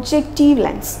ഒബ്ജക്റ്റീവ്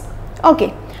ലെൻസ്. ഓക്കെ,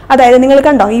 അതായത് നിങ്ങൾ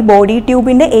കണ്ടോ, ഈ ബോഡി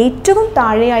ട്യൂബിൻ്റെ ഏറ്റവും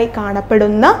താഴെയായി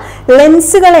കാണപ്പെടുന്ന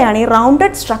ലെൻസുകളെയാണ്, ഈ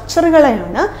റൗണ്ടഡ്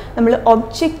സ്ട്രക്ചറുകളെയാണ് നമ്മൾ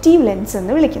ഒബ്ജക്റ്റീവ് ലെൻസ്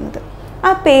എന്ന് വിളിക്കുന്നത്.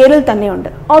 ആ പേരിൽ തന്നെയുണ്ട്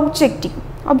ഒബ്ജക്റ്റീവ്.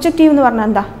 ഒബ്ജക്റ്റീവ് എന്ന് പറഞ്ഞാൽ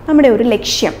എന്താ? നമ്മുടെ ഒരു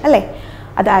ലക്ഷ്യം അല്ലേ?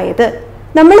 അതായത്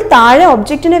നമ്മൾ താഴെ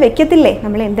ഒബ്ജക്റ്റിനെ വെക്കത്തില്ലേ?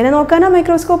 നമ്മൾ എന്തിനെ നോക്കാനാണ്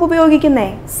മൈക്രോസ്കോപ്പ്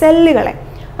ഉപയോഗിക്കുന്നത്? സെല്ലുകളെ.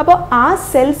 അപ്പോൾ ആ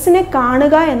സെൽസിനെ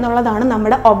കാണുക എന്നുള്ളതാണ്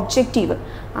നമ്മുടെ ഒബ്ജക്റ്റീവ്.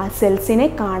 ആ സെൽസിനെ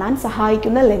കാണാൻ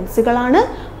സഹായിക്കുന്ന ലെൻസുകളാണ്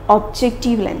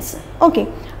ഒബ്ജക്റ്റീവ് ലെൻസ്. ഓക്കെ,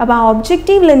 അപ്പോൾ ആ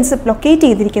ഒബ്ജക്റ്റീവ് ലെൻസ് ലൊക്കേറ്റ്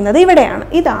ചെയ്തിരിക്കുന്നത് ഇവിടെയാണ്.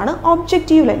 ഇതാണ്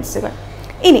ഒബ്ജക്റ്റീവ് ലെൻസുകൾ.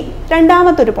 ഇനി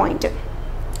രണ്ടാമത്തൊരു പോയിന്റ്,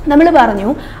 നമ്മൾ പറഞ്ഞു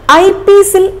ഐ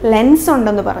പീസിൽ ലെൻസ്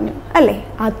ഉണ്ടെന്ന് പറഞ്ഞു അല്ലേ.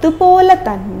 അതുപോലെ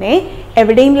തന്നെ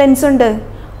എവിടെയും ലെൻസ് ഉണ്ട്,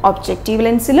 ഒബ്ജക്റ്റീവ്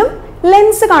ലെൻസിലും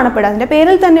ലെൻസ് കാണപ്പെടും. അതിൻ്റെ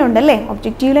പേരിൽ തന്നെ ഉണ്ടല്ലേ,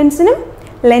 ഒബ്ജക്റ്റീവ് ലെൻസിനും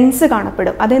ലെൻസ്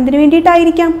കാണപ്പെടും. അതെന്തിനു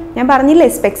വേണ്ടിയിട്ടായിരിക്കാം? ഞാൻ പറഞ്ഞില്ലേ,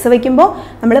 സ്പെക്സ് വയ്ക്കുമ്പോൾ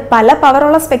നമ്മൾ പല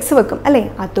പവറുള്ള സ്പെക്സ് വെക്കും അല്ലേ.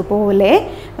 അതുപോലെ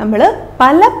നമ്മൾ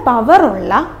പല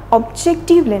പവറുള്ള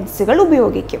ഒബ്ജക്റ്റീവ് ലെൻസുകൾ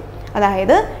ഉപയോഗിക്കും.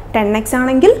 അതായത് 10x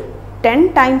ആണെങ്കിൽ 10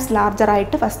 ടൈംസ്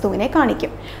ലാർജറായിട്ട് വസ്തുവിനെ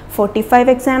കാണിക്കും,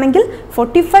 45x ആണെങ്കിൽ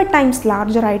 45 ടൈംസ്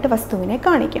ലാർജറായിട്ട് വസ്തുവിനെ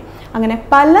കാണിക്കും. അങ്ങനെ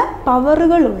പല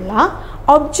പവറുകളുള്ള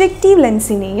ഒബ്ജക്റ്റീവ്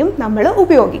ലെൻസിനെയും നമ്മൾ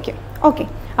ഉപയോഗിക്കും. ഓക്കെ,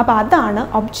 അപ്പോൾ അതാണ്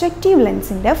ഒബ്ജക്റ്റീവ്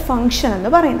ലെൻസിൻ്റെ ഫങ്ഷൻ എന്ന്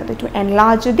പറയുന്നത്, to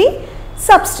enlarge the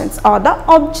substance or the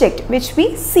object which we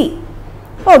see.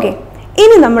 Okay,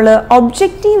 ഇനി നമ്മൾ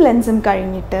ഒബ്ജക്റ്റീവ് ലെൻസും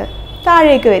കഴിഞ്ഞിട്ട്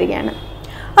താഴേക്ക് വരികയാണ്.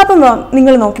 അപ്പം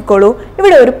നിങ്ങൾ നോക്കിക്കോളൂ,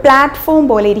 ഇവിടെ ഒരു പ്ലാറ്റ്ഫോം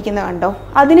പോലെ ഇരിക്കുന്ന കണ്ടോ,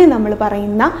 അതിനെ നമ്മൾ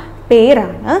പറയുന്ന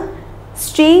പേരാണ്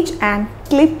സ്റ്റേജ് ആൻഡ്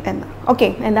ക്ലിപ്പ് എന്ന്. ഓക്കെ,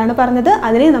 എന്താണ് പറഞ്ഞത്?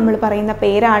 അതിനെ നമ്മൾ പറയുന്ന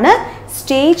പേരാണ്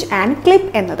സ്റ്റേജ് ആൻഡ്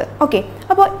ക്ലിപ്പ് എന്നത്. ഓക്കെ,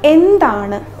 അപ്പോൾ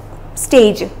എന്താണ്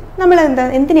സ്റ്റേജ്?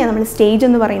 എന്തിനാണ് നമ്മൾ സ്റ്റേജ്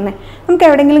എന്ന് പറയുന്നത്? നമുക്ക്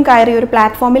എവിടെയെങ്കിലും കയറി ഒരു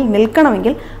പ്ലാറ്റ്ഫോമിൽ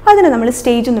നിൽക്കണമെങ്കിൽ അതിനെ നമ്മൾ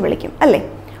സ്റ്റേജ് എന്ന് വിളിക്കും അല്ലേ.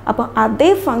 അപ്പോൾ അതേ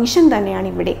ഫങ്ഷൻ തന്നെയാണ്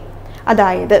ഇവിടെ.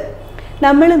 അതായത്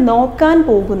നമ്മൾ നോക്കാൻ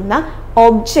പോകുന്ന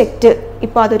ഒബ്ജക്റ്റ്,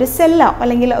 ഇപ്പോൾ അതൊരു സെല്ലോ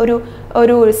അല്ലെങ്കിൽ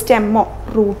ഒരു സ്റ്റെമ്മോ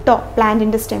റൂട്ടോ,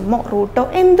 പ്ലാന്റിൻ്റെ സ്റ്റെമ്മോ റൂട്ടോ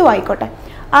എന്തോ ആയിക്കോട്ടെ,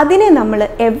 അതിനെ നമ്മൾ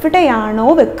എവിടെയാണോ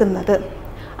വെക്കുന്നത്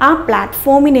ആ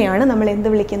പ്ലാറ്റ്ഫോമിനെയാണ് നമ്മൾ എന്ത്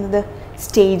വിളിക്കുന്നത്?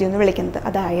 സ്റ്റേജ് എന്ന് വിളിക്കുന്നത്.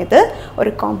 അതായത്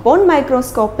ഒരു കോമ്പൗണ്ട്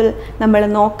മൈക്രോസ്കോപ്പിൽ നമ്മൾ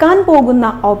നോക്കാൻ പോകുന്ന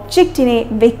ഒബ്ജക്റ്റിനെ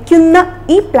വെക്കുന്ന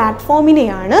ഈ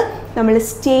പ്ലാറ്റ്ഫോമിനെയാണ് നമ്മൾ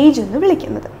സ്റ്റേജ് എന്ന്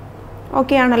വിളിക്കുന്നത്.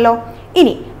 ഓക്കെ ആണല്ലോ.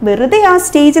 ഇനി വെറുതെ ആ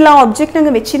സ്റ്റേജിൽ ആ ഒബ്ജക്റ്റ്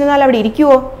അങ്ങ് വെച്ചിരുന്നാൽ അവിടെ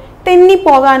ഇരിക്കുമോ?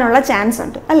 തെന്നിപ്പോകാനുള്ള ചാൻസ്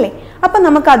ഉണ്ട് അല്ലേ. അപ്പം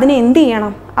നമുക്ക് അതിനെ എന്ത്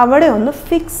ചെയ്യണം? അവിടെ ഒന്ന്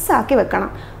ഫിക്സ് ആക്കി വെക്കണം.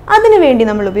 അതിനുവേണ്ടി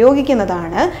നമ്മൾ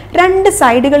ഉപയോഗിക്കുന്നതാണ് 2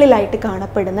 സൈഡുകളിലായിട്ട്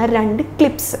കാണപ്പെടുന്ന 2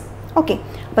 ക്ലിപ്സ്. ഓക്കെ,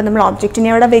 അപ്പം നമ്മൾ ഒബ്ജക്റ്റിനെ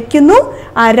അവിടെ വെക്കുന്നു,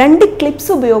 ആ 2 ക്ലിപ്സ്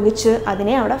ഉപയോഗിച്ച്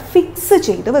അതിനെ അവിടെ ഫിക്സ്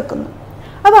ചെയ്ത് വെക്കുന്നു.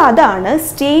 അപ്പോൾ അതാണ്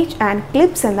സ്റ്റേജ് ആൻഡ്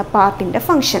ക്ലിപ്സ് എന്ന പാർട്ടിൻ്റെ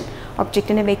ഫങ്ഷൻ.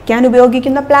 ഒബ്ജക്റ്റിനെ വെക്കാൻ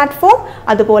ഉപയോഗിക്കുന്ന പ്ലാറ്റ്ഫോം,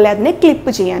 അതുപോലെ അതിനെ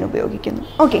ക്ലിപ്പ് ചെയ്യാൻ ഉപയോഗിക്കുന്നു.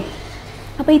 ഓക്കെ,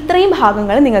 അപ്പോൾ ഇത്രയും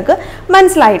ഭാഗങ്ങൾ നിങ്ങൾക്ക്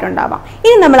മനസ്സിലായിട്ടുണ്ടാവാം.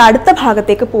 ഇനി നമ്മൾ അടുത്ത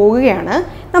ഭാഗത്തേക്ക് പോവുകയാണ്.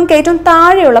 നമുക്ക് ഏറ്റവും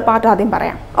താഴെയുള്ള പാർട്ട് ആദ്യം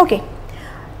പറയാം. ഓക്കെ,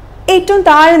 ഏറ്റവും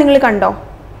താഴെ നിങ്ങൾ കണ്ടോ?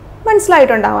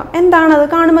 മനസ്സിലായിട്ടുണ്ടാവാം. എന്താണത്?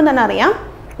 കാണുമ്പോൾ തന്നെ അറിയാം,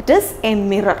 ഇറ്റ് ഈസ് എ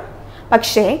മിറർ.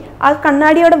 പക്ഷേ ആ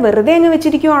കണ്ണാടിയോടെ വെറുതെ അങ്ങ്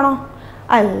വെച്ചിരിക്കുവാണോ?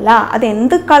 അല്ല, അത്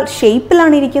എന്ത്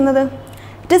ഷേപ്പിലാണ് ഇരിക്കുന്നത്?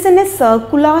 It is in A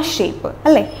circular shape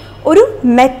അല്ലേ. ഒരു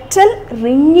മെറ്റൽ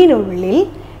റിങ്ങിനുള്ളിൽ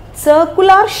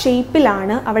സർക്കുലാർ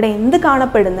ഷേപ്പിലാണ് അവിടെ എന്ത്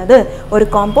കാണപ്പെടുന്നത്? ഒരു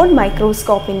കോമ്പൗണ്ട്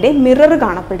മൈക്രോസ്കോപ്പിൻ്റെ മിറർ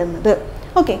കാണപ്പെടുന്നത്.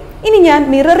 ഓക്കെ, ഇനി ഞാൻ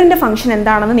മിററിൻ്റെ ഫംഗ്ഷൻ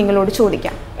എന്താണെന്ന് നിങ്ങളോട്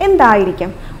ചോദിക്കാം. എന്തായിരിക്കും?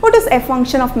 What is A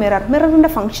function of mirror?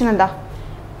 മിററിൻ്റെ function എന്താ?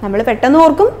 നമ്മൾ പെട്ടെന്ന്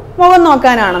ഓർക്കും മുഖം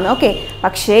നോക്കാനാണെന്ന്. ഓക്കെ,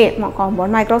 പക്ഷേ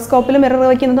കോമ്പൗണ്ട് മൈക്രോസ്കോപ്പിൽ മിറർ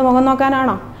വയ്ക്കുന്നത് മുഖം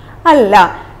നോക്കാനാണോ? അല്ല.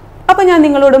 അപ്പോൾ ഞാൻ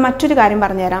നിങ്ങളോട് മറ്റൊരു കാര്യം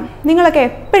പറഞ്ഞുതരാം. നിങ്ങളൊക്കെ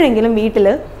എപ്പോഴെങ്കിലും വീട്ടിൽ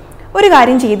ഒരു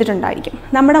കാര്യം ചെയ്തിട്ടുണ്ടായിരിക്കും.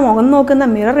 നമ്മുടെ മുഖം നോക്കുന്ന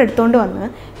മിറർ എടുത്തുകൊണ്ട് വന്ന്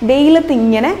വെയിലത്ത്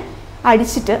ഇങ്ങനെ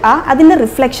അടിച്ചിട്ട് അതിൻ്റെ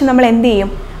റിഫ്ലക്ഷൻ നമ്മൾ എന്ത് ചെയ്യും?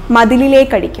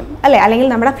 മതിലിലേക്ക് അടിക്കും അല്ലേ, അല്ലെങ്കിൽ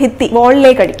നമ്മുടെ ഭിത്തി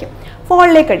വാളിലേക്ക് അടിക്കും.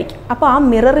 അപ്പോൾ ആ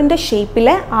മിററിൻ്റെ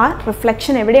ഷേപ്പിലെ ആ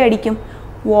റിഫ്ലക്ഷൻ എവിടെ അടിക്കും?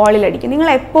 വാളിലടിക്കും. നിങ്ങൾ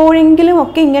എപ്പോഴെങ്കിലും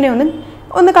ഒക്കെ ഇങ്ങനെ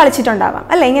ഒന്ന് കളിച്ചിട്ടുണ്ടാവാം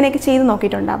അല്ലേ, ഇങ്ങനെയൊക്കെ ചെയ്ത്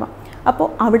നോക്കിയിട്ടുണ്ടാവാം. അപ്പോൾ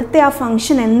അവിടുത്തെ ആ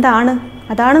ഫങ്ഷൻ എന്താണ്?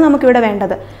 അതാണ് നമുക്കിവിടെ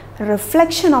വേണ്ടത്.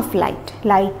 Reflection of light.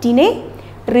 ലൈറ്റിനെ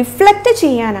റിഫ്ലക്റ്റ്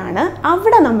ചെയ്യാനാണ്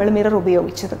അവിടെ നമ്മൾ മിറർ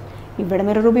ഉപയോഗിച്ചത്. ഇവിടെ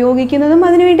മിറർ ഉപയോഗിക്കുന്നതും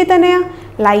അതിനു വേണ്ടി തന്നെയാണ്.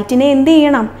 ലൈറ്റിനെ എന്ത്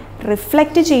ചെയ്യണം?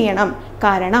 റിഫ്ലക്റ്റ് ചെയ്യണം.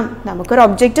 കാരണം നമുക്കൊരു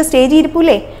ഒബ്ജക്റ്റ് സ്റ്റേജിൽ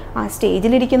ഇരിപ്പില്ലേ, ആ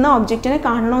സ്റ്റേജിലിരിക്കുന്ന ഒബ്ജക്റ്റിനെ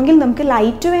കാണണമെങ്കിൽ നമുക്ക്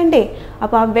ലൈറ്റ് വേണ്ടേ?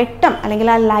 അപ്പോൾ ആ വെട്ടം അല്ലെങ്കിൽ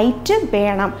ആ ലൈറ്റ്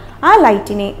വേണം. ആ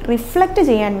ലൈറ്റിനെ റിഫ്ലക്റ്റ്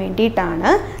ചെയ്യാൻ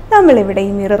വേണ്ടിയിട്ടാണ് നമ്മളിവിടെ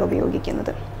ഈ മിറർ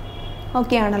ഉപയോഗിക്കുന്നത്.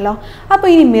 ഓക്കെ ആണല്ലോ. അപ്പോൾ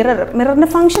ഈ മിററിൻ്റെ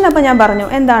ഫംഗ്ഷൻ അപ്പോൾ ഞാൻ പറഞ്ഞു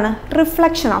എന്താണ്?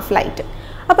 Reflection of light.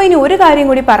 അപ്പോൾ ഇനി ഒരു കാര്യം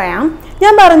കൂടി പറയാം.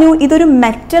 ഞാൻ പറഞ്ഞു ഇതൊരു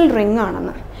മെറ്റൽ റിംഗ്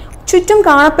ആണെന്ന്. ചുറ്റും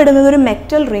കാണപ്പെടുന്നത് ഒരു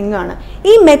മെറ്റൽ റിംഗ് ആണ്.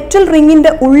 ഈ മെറ്റൽ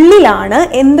റിങ്ങിൻ്റെ ഉള്ളിലാണ്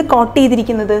എന്ത് കോട്ട്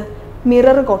ചെയ്തിരിക്കുന്നത്?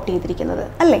 മിറർ കോട്ട് ചെയ്തിരിക്കുന്നത്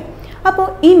അല്ലേ. അപ്പോൾ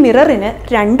ഈ മിററിന്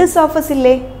 2 സർഫസ്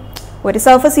ഇല്ലേ? ഒരു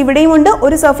സർഫസ് ഇവിടെയും ഉണ്ട്,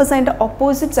 ഒരു സർഫസ് അതിൻ്റെ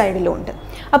ഓപ്പോസിറ്റ് സൈഡിലും ഉണ്ട്.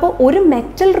 അപ്പോൾ ഒരു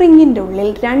മെറ്റൽ റിങ്ങിൻ്റെ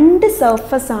ഉള്ളിൽ 2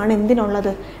 സർഫസ് ആണ്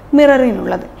എന്തിനുള്ളത്?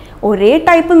 മിററിനുള്ളത്. ഒരേ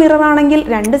ടൈപ്പ് മിറർ ആണെങ്കിൽ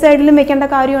 2 സൈഡിലും വെക്കേണ്ട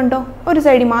കാര്യമുണ്ടോ? ഒരു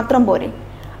സൈഡിൽ മാത്രം പോരെ?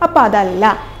 അപ്പോൾ അതല്ല,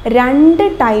 2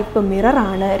 ടൈപ്പ്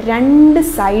മിററാണ് 2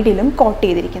 സൈഡിലും കോട്ട്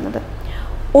ചെയ്തിരിക്കുന്നത്.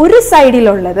 ഒരു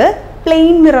സൈഡിലുള്ളത്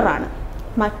പ്ലെയിൻ മിററാണ്,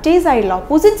 മറ്റേ സൈഡിൽ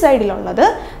opposite സൈഡിലുള്ളത്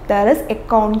there is A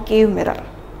concave mirror.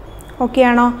 Okay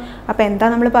ആണോ? അപ്പോൾ എന്താ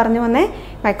നമ്മൾ പറഞ്ഞു വന്നേ?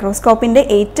 മൈക്രോസ്കോപ്പിൻ്റെ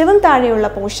ഏറ്റവും താഴെയുള്ള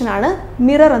പോർഷനാണ്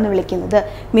മിറർ എന്ന് വിളിക്കുന്നത്.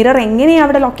 മിറർ എങ്ങനെയാണ്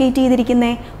അവിടെ ലൊക്കേറ്റ്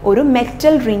ചെയ്തിരിക്കുന്നത്? ഒരു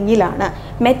മെറ്റൽ റിങ്ങിലാണ്.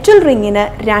 മെറ്റൽ റിങ്ങിന്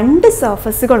 2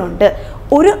 സർഫസുകളുണ്ട്.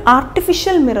 ഒരു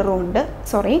ആർട്ടിഫിഷ്യൽ മിററും ഉണ്ട്,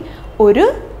 ഒരു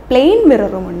പ്ലെയിൻ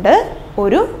മിററുമുണ്ട്,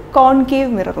 ഒരു കോൺകേവ്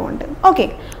മിററുമുണ്ട്. ഓക്കെ,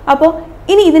 അപ്പോൾ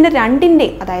ഇനി ഇതിൻ്റെ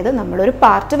രണ്ടിൻ്റെയും, അതായത് നമ്മളൊരു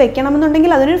പാർട്ട്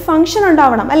വെക്കണമെന്നുണ്ടെങ്കിൽ അതിനൊരു ഫംഗ്ഷൻ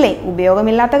ഉണ്ടാവണം അല്ലേ?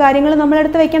 ഉപയോഗമില്ലാത്ത കാര്യങ്ങൾ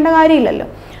നമ്മളെടുത്ത് വെക്കേണ്ട കാര്യമില്ലല്ലോ.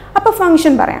 അപ്പോൾ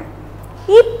ഫംഗ്ഷൻ പറയാം.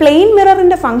 ഈ പ്ലെയിൻ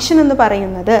മിററിൻ്റെ ഫംഗ്ഷൻ എന്ന്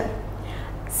പറയുന്നത്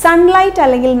സൺലൈറ്റ്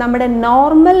അല്ലെങ്കിൽ നമ്മുടെ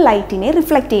നോർമൽ ലൈറ്റിനെ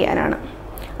റിഫ്ലക്റ്റ് ചെയ്യാനാണ്.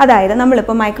 അതായത്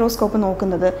നമ്മളിപ്പോൾ മൈക്രോസ്കോപ്പ്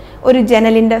നോക്കുന്നത് ഒരു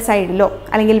ജനലിൻ്റെ സൈഡിലോ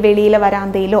അല്ലെങ്കിൽ വെളിയിലെ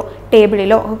വരാന്തയിലോ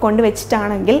ടേബിളിലോ ഒക്കെ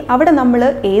കൊണ്ടുവച്ചിട്ടാണെങ്കിൽ അവിടെ നമ്മൾ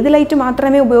ഏത് ലൈറ്റ്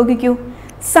മാത്രമേ ഉപയോഗിക്കൂ?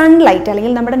 സൺലൈറ്റ്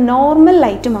അല്ലെങ്കിൽ നമ്മുടെ നോർമൽ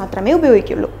ലൈറ്റ് മാത്രമേ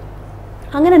ഉപയോഗിക്കുള്ളൂ.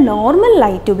 അങ്ങനെ നോർമൽ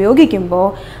ലൈറ്റ് ഉപയോഗിക്കുമ്പോൾ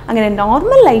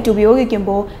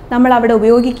നമ്മൾ അവിടെ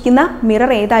ഉപയോഗിക്കുന്ന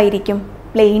മിറർ ഏതായിരിക്കും?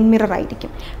 പ്ലെയിൻ മിറർ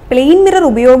ആയിരിക്കും. പ്ലെയിൻ മിറർ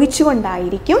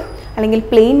ഉപയോഗിച്ചുകൊണ്ടായിരിക്കും, അല്ലെങ്കിൽ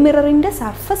പ്ലെയിൻ മിററിൻ്റെ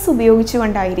സർഫസ്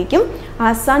ഉപയോഗിച്ചുകൊണ്ടായിരിക്കും ആ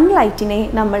സൺലൈറ്റിനെ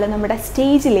നമ്മൾ നമ്മുടെ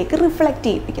സ്റ്റേജിലേക്ക് റിഫ്ലക്റ്റ്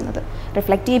ചെയ്യിപ്പിക്കുന്നത്.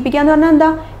 റിഫ്ലക്റ്റ് ചെയ്യിപ്പിക്കുക എന്ന് പറഞ്ഞാൽ എന്താ?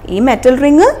 ഈ മെറ്റൽ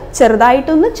റിങ്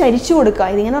ചെറുതായിട്ടൊന്ന് ചരിച്ചു കൊടുക്കുക.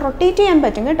 ഇതിങ്ങനെ റൊട്ടേറ്റ് ചെയ്യാൻ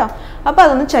പറ്റും കേട്ടോ. അപ്പോൾ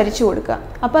അതൊന്ന് ചരിച്ചു കൊടുക്കുക.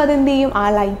 അപ്പോൾ അതെന്ത് ചെയ്യും? ആ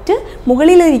ലൈറ്റ്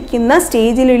മുകളിലിരിക്കുന്ന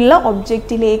സ്റ്റേജിലുള്ള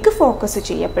ഒബ്ജക്റ്റിലേക്ക് ഫോക്കസ്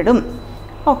ചെയ്യപ്പെടും.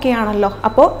 ഓക്കെ ആണല്ലോ?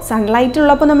 അപ്പോൾ സൺലൈറ്റ്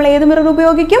ഉള്ളപ്പോൾ നമ്മൾ ഏത് മിറർ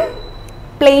ഉപയോഗിക്കും?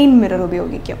 പ്ലെയിൻ മിറർ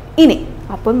ഉപയോഗിക്കും. ഇനി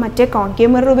അപ്പം മറ്റേ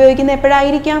കോൺകേവ് മിറർ ഉപയോഗിക്കുന്നത്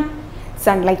എപ്പോഴായിരിക്കാം?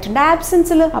 സൺലൈറ്റിൻ്റെ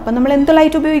ആബ്സെൻസിൽ. അപ്പം നമ്മൾ എന്ത്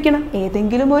ലൈറ്റ് ഉപയോഗിക്കണം?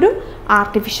 ഏതെങ്കിലും ഒരു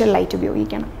ആർട്ടിഫിഷ്യൽ ലൈറ്റ്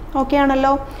ഉപയോഗിക്കണം. ഓക്കെ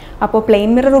ആണല്ലോ? അപ്പോൾ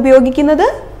പ്ലെയിൻ മിറർ ഉപയോഗിക്കുന്നത്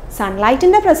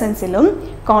സൺലൈറ്റിൻ്റെ പ്രസൻസിലും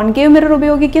കോൺകേവ് മിറർ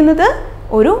ഉപയോഗിക്കുന്നത്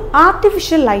ഒരു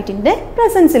ആർട്ടിഫിഷ്യൽ ലൈറ്റിൻ്റെ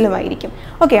പ്രസൻസിലുമായിരിക്കും.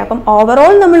 ഓക്കെ, അപ്പം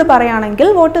ഓവറോൾ നമ്മൾ പറയുകയാണെങ്കിൽ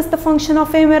what is the function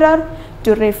of A mirror?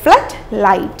 To reflect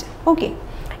light. Okay,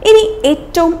 ഇനി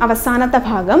ഏറ്റവും അവസാനത്തെ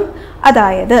ഭാഗം,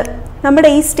 അതായത് നമ്മുടെ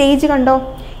ഈ സ്റ്റേജ് കണ്ടോ?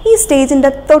 ഈ സ്റ്റേജിൻ്റെ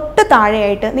തൊട്ട്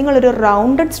താഴെയായിട്ട് നിങ്ങളൊരു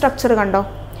റൗണ്ടഡ് സ്ട്രക്ചർ കണ്ടോ?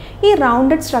 ഈ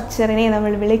റൗണ്ടഡ് സ്ട്രക്ചറിനെ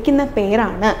നമ്മൾ വിളിക്കുന്ന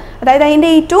പേരാണ്, അതായത് അതിൻ്റെ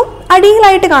ഏറ്റവും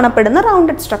അടിയിലായിട്ട് കാണപ്പെടുന്ന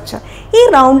റൗണ്ടഡ് സ്ട്രക്ചർ. ഈ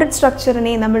റൗണ്ടഡ്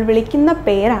സ്ട്രക്ചറിനെ നമ്മൾ വിളിക്കുന്ന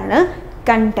പേരാണ്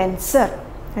കണ്ടൻസർ.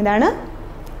 എന്താണ്?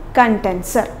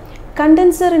 കണ്ടൻസർ.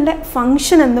 കണ്ടൻസറിൻ്റെ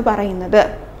ഫങ്ഷൻ എന്ന് പറയുന്നത്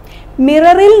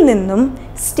മിററിൽ നിന്നും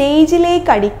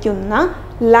സ്റ്റേജിലേക്ക് അടിക്കുന്ന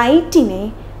ലൈറ്റിനെ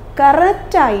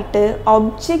കറക്റ്റായിട്ട്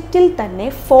ഒബ്ജക്റ്റിൽ തന്നെ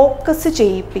ഫോക്കസ്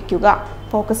ചെയ്യിപ്പിക്കുക.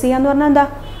 ഫോക്കസ് ചെയ്യുക എന്ന് പറഞ്ഞാൽ എന്താ?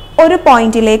 ഒരു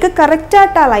പോയിന്റിലേക്ക്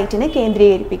കറക്റ്റായിട്ട് ആ ലൈറ്റിനെ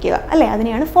കേന്ദ്രീകരിപ്പിക്കുക അല്ലേ?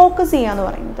 അതിനെയാണ് ഫോക്കസ് ചെയ്യുക എന്ന്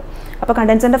പറയുന്നത്. അപ്പോൾ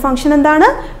കണ്ടൻസറിൻ്റെ ഫംഗ്ഷൻ എന്താണ്?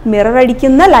 മിറർ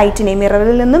അടിക്കുന്ന ലൈറ്റിനെ,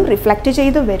 മിററിൽ നിന്നും റിഫ്ലക്റ്റ്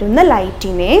ചെയ്ത് വരുന്ന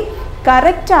ലൈറ്റിനെ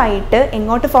കറക്റ്റായിട്ട്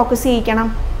എങ്ങോട്ട് ഫോക്കസ് ചെയ്യിക്കണം?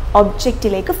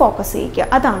 ഒബ്ജക്റ്റിലേക്ക് ഫോക്കസ് ചെയ്യിക്കുക.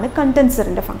 അതാണ്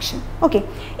കണ്ടൻസറിൻ്റെ ഫംഗ്ഷൻ. ഓക്കെ,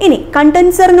 ഇനി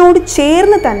കണ്ടൻസറിനോട്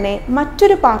ചേർന്ന് തന്നെ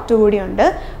മറ്റൊരു പാർട്ട് കൂടിയുണ്ട്.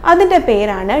 അതിൻ്റെ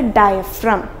പേരാണ്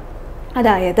ഡയഫ്രം.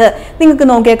 അതായത് നിങ്ങൾക്ക്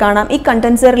നോക്കിയാൽ കാണാം, ഈ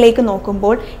കണ്ടൻസറിലേക്ക്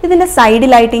നോക്കുമ്പോൾ ഇതിൻ്റെ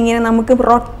സൈഡിലായിട്ട് ഇങ്ങനെ നമുക്ക്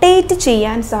റൊട്ടേറ്റ്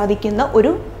ചെയ്യാൻ സാധിക്കുന്ന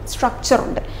ഒരു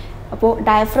സ്ട്രക്ചറുണ്ട്. അപ്പോൾ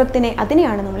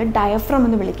അതിനെയാണ് നമ്മൾ ഡയഫ്രം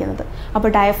എന്ന് വിളിക്കുന്നത്. അപ്പോൾ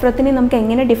ഡയഫ്രത്തിനെ നമുക്ക്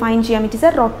എങ്ങനെ ഡിഫൈൻ ചെയ്യാം? It is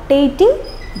A rotating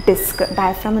disk.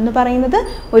 Diaphragm എന്ന് പറയുന്നത്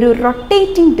ഒരു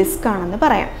റൊട്ടേറ്റിംഗ് ഡിസ്ക് ആണെന്ന്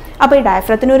പറയാം. അപ്പോൾ ഈ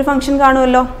ഡയഫ്രത്തിന് ഒരു ഫംഗ്ഷൻ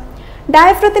കാണുമല്ലോ.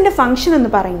 ഡയഫ്രത്തിൻ്റെ ഫംഗ്ഷൻ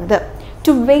എന്ന് പറയുന്നത്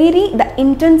to vary the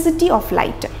intensity of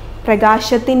light.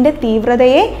 പ്രകാശത്തിൻ്റെ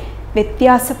തീവ്രതയെ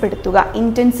വ്യത്യാസപ്പെടുത്തുക.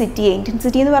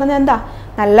 ഇൻറ്റൻസിറ്റി എന്ന് പറഞ്ഞാൽ എന്താ?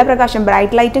 നല്ല പ്രകാശം,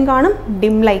 ബ്രൈറ്റ് ലൈറ്റും കാണും,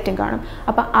 ഡിം ലൈറ്റും കാണും.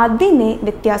 അപ്പോൾ അതിനെ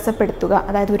വ്യത്യാസപ്പെടുത്തുക.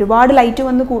 അതായത് ഒരുപാട് ലൈറ്റ്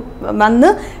വന്ന്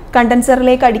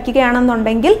കണ്ടൻസറിലേക്ക്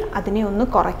അടിക്കുകയാണെന്നുണ്ടെങ്കിൽ അതിനെ ഒന്ന്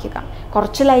കുറയ്ക്കുക.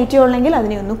 കുറച്ച് ലൈറ്റ് ഉള്ളെങ്കിൽ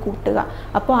അതിനെ ഒന്ന് കൂട്ടുക.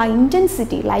 അപ്പോൾ ആ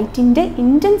ലൈറ്റിൻ്റെ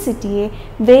ഇൻറ്റൻസിറ്റിയെ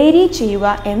വേരി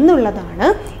ചെയ്യുക എന്നുള്ളതാണ്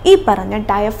ഈ പറഞ്ഞ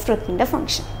ഡയഫ്രത്തിൻ്റെ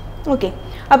ഫംഗ്ഷൻ. ഓക്കെ,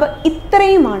 അപ്പോൾ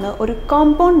ഇത്രയുമാണ് ഒരു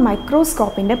കോമ്പൗണ്ട്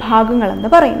മൈക്രോസ്കോപ്പിൻ്റെ ഭാഗങ്ങളെന്ന്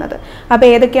പറയുന്നത്. അപ്പോൾ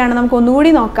ഏതൊക്കെയാണ് നമുക്ക്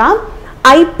ഒന്നുകൂടി നോക്കാം.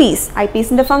 ഐ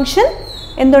പീസിൻ്റെ ഫംഗ്ഷൻ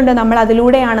എന്തുണ്ട്? നമ്മൾ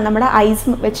അതിലൂടെയാണ് നമ്മുടെ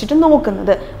ഐസ് വെച്ചിട്ട്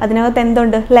നോക്കുന്നത്. അതിനകത്ത്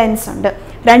എന്തുണ്ട്? ലെൻസ് ഉണ്ട്.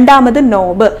 രണ്ടാമത്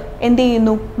നോബ്. എന്ത്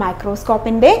ചെയ്യുന്നു?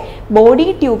 മൈക്രോസ്കോപ്പിൻ്റെ ബോഡി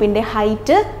ട്യൂബിൻ്റെ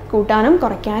ഹൈറ്റ് കൂട്ടാനും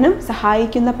കുറയ്ക്കാനും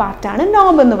സഹായിക്കുന്ന പാർട്ടാണ്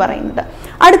നോബ് എന്ന് പറയുന്നത്.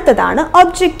 അടുത്തതാണ്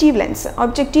ഒബ്ജക്റ്റീവ് ലെൻസ്.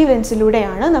 ഒബ്ജക്റ്റീവ്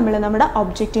ലെൻസിലൂടെയാണ് നമ്മൾ നമ്മുടെ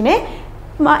ഒബ്ജക്റ്റിനെ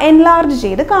എൻലാർജ്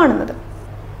ചെയ്ത് കാണുന്നത്.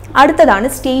 അടുത്തതാണ്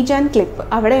സ്റ്റേജ് ആൻഡ് ക്ലിപ്പ്.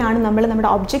 അവിടെയാണ് നമ്മൾ നമ്മുടെ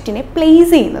ഒബ്ജക്റ്റിനെ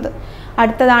പ്ലേസ് ചെയ്യുന്നത്.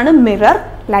 അടുത്തതാണ് മിറർ,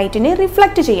 ലൈറ്റിനെ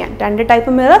റിഫ്ലക്റ്റ് ചെയ്യാൻ. 2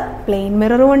 ടൈപ്പ് മിറർ, പ്ലെയിൻ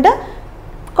മിററും ഉണ്ട്,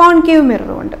 കോൺകേവ്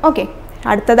മിററും ഉണ്ട്. ഓക്കെ,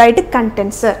 അടുത്തതായിട്ട്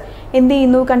കണ്ടൻസർ. എന്ത്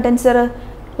ചെയ്യുന്നു കണ്ടൻസർ?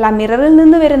 മിററിൽ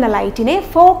നിന്ന് വരുന്ന ലൈറ്റിനെ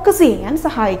ഫോക്കസ് ചെയ്യാൻ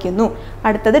സഹായിക്കുന്നു.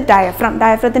 അടുത്തത്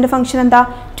ഡയഫ്രത്തിൻ്റെ ഫംഗ്ഷൻ എന്താ?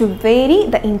 To vary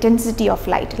the intensity of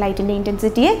light. ലൈറ്റിൻ്റെ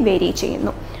ഇൻറ്റൻസിറ്റിയെ വേരി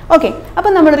ചെയ്യുന്നു. ഓക്കെ,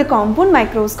 അപ്പോൾ നമ്മളൊരു കോമ്പൗണ്ട്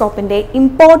മൈക്രോസ്കോപ്പിൻ്റെ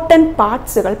ഇമ്പോർട്ടൻറ്റ്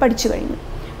പാർട്സുകൾ പഠിച്ചു കഴിഞ്ഞു.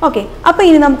 ഓക്കെ, അപ്പോൾ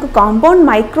ഇനി നമുക്ക് കോമ്പൗണ്ട്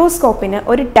മൈക്രോസ്കോപ്പിന്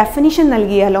ഒരു ഡെഫിനിഷൻ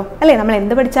നൽകിയാലോ അല്ലേ? നമ്മൾ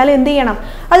എന്ത് പഠിച്ചാലും എന്ത് ചെയ്യണം?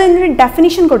 അതിനൊരു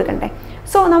ഡെഫിനിഷൻ കൊടുക്കണ്ടേ?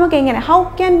 സോ നമുക്ക് എങ്ങനെ, how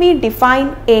can we define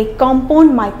A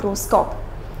compound microscope?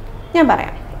 ഞാൻ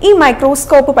പറയാം. ഈ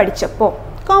മൈക്രോസ്കോപ്പ് പഠിച്ചപ്പോൾ,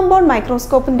 കോമ്പൗണ്ട്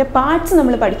മൈക്രോസ്കോപ്പിൻ്റെ പാർട്സ്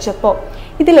നമ്മൾ പഠിച്ചപ്പോൾ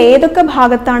ഇതിൽ ഏതൊക്കെ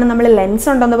ഭാഗത്താണ് നമ്മൾ ലെൻസ്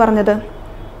ഉണ്ടെന്ന് പറഞ്ഞത്?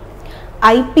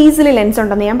 ഐ പീസിൽ ലെൻസ്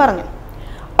ഉണ്ടെന്ന് ഞാൻ പറഞ്ഞു,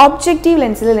 ഒബ്ജക്റ്റീവ്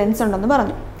ലെൻസിൽ ലെൻസ് ഉണ്ടെന്ന്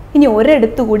പറഞ്ഞു. ഇനി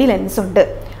ഒരിടത്തു കൂടി ലെൻസ് ഉണ്ട്,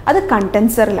 അത്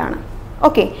കണ്ടൻസറിലാണ്.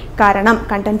 ഓക്കെ, കാരണം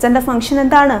കണ്ടൻസറിൻ്റെ ഫംഗ്ഷൻ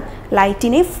എന്താണ്?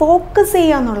 ലൈറ്റിനെ ഫോക്കസ്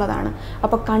ചെയ്യുക എന്നുള്ളതാണ്.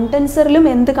 അപ്പോൾ കണ്ടൻസറിലും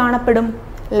എന്ത് കാണപ്പെടും?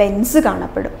 ലെൻസ്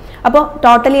കാണപ്പെടും. അപ്പോൾ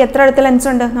ടോട്ടലി എത്ര ഇടത്ത് ലെൻസ്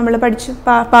ഉണ്ട്? നമ്മൾ പഠിച്ചു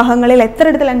ഭാഗങ്ങളിൽ എത്ര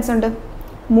ഇടത്ത് ലെൻസ് ഉണ്ട്?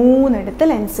 3 ഇടത്ത്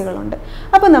ലെൻസുകളുണ്ട്.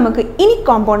 അപ്പോൾ നമുക്ക് ഇനി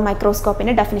കോമ്പൗണ്ട്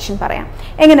മൈക്രോസ്കോപ്പിൻ്റെ ഡെഫിനിഷൻ പറയാം.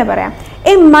 എങ്ങനെ പറയാം?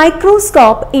 A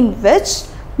microscope in which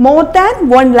more than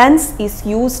one lens is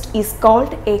used is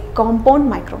called a compound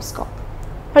microscope.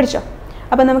 പഠിച്ചോ?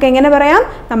 അപ്പോൾ നമുക്ക് എങ്ങനെ പറയാം?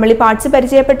 നമ്മൾ ഈ പാർട്സ്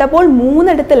പരിചയപ്പെട്ടപ്പോൾ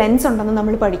 3 ഇടത്ത് ലെൻസ് ഉണ്ടെന്ന്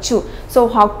നമ്മൾ പഠിച്ചു. So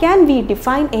how can we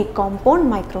define A compound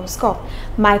microscope?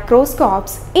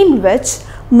 Microscopes in which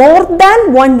more than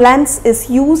one lens is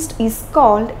used is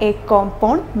called a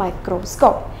compound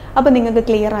microscope. അപ്പോൾ നിങ്ങൾക്ക്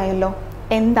ക്ലിയർ ആയല്ലോ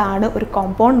എന്താണ് ഒരു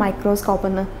കോമ്പൗണ്ട് മൈക്രോസ്കോപ്പ്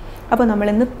എന്ന്? അപ്പോൾ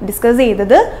നമ്മളിന്ന് ഡിസ്കസ്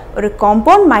ചെയ്തത് ഒരു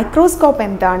കോമ്പൗണ്ട് മൈക്രോസ്കോപ്പ്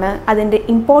എന്താണ്, അതിൻ്റെ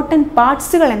ഇമ്പോർട്ടൻറ്റ്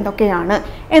പാർട്സുകൾ എന്തൊക്കെയാണ്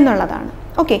എന്നുള്ളതാണ്.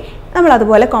 ഓക്കെ, നമ്മൾ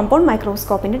അതുപോലെ കോമ്പൗണ്ട്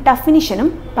മൈക്രോസ്കോപ്പിൻ്റെ ഡെഫിനിഷനും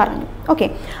പറഞ്ഞു. ഓക്കെ,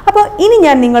 അപ്പോൾ ഇനി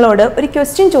ഞാൻ നിങ്ങളോട് ഒരു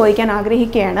ക്വസ്റ്റ്യൻ ചോദിക്കാൻ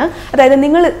ആഗ്രഹിക്കുകയാണ്. അതായത്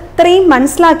നിങ്ങൾ ഇത്രയും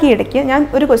മനസ്സിലാക്കിയിടയ്ക്ക് ഞാൻ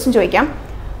ഒരു ക്വസ്റ്റ്യൻ ചോദിക്കാം.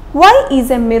 Y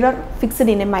is A mirror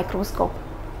fixed in A microscope?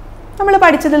 നമ്മൾ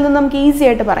പഠിച്ചതിൽ നിന്ന് നമുക്ക് ഈസി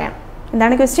ആയിട്ട് പറയാം.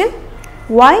 എന്താണ് question?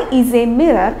 Y is A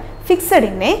mirror fixed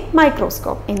in A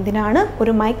microscope? എന്തിനാണ്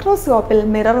ഒരു മൈക്രോസ്കോപ്പിൽ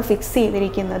മിറർ ഫിക്സ്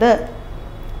ചെയ്തിരിക്കുന്നത്?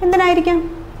 എന്തിനായിരിക്കാം?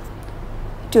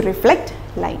 ടു റിഫ്ലക്റ്റ്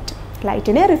ലൈറ്റ്,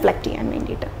 ലൈറ്റിനെ റിഫ്ലക്റ്റ് ചെയ്യാൻ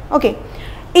വേണ്ടിയിട്ട്.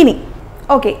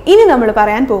 ഇനി നമ്മൾ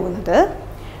പറയാൻ പോകുന്നത്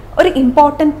ഒരു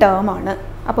ഇമ്പോർട്ടൻറ്റ് ടേമാണ്.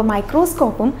 അപ്പോൾ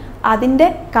മൈക്രോസ്കോപ്പും അതിൻ്റെ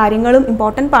കാര്യങ്ങളും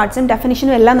ഇമ്പോർട്ടൻറ്റ് പാർട്സും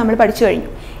ഡെഫിനിഷനും എല്ലാം നമ്മൾ പഠിച്ചു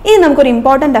കഴിഞ്ഞു. ഇനി നമുക്കൊരു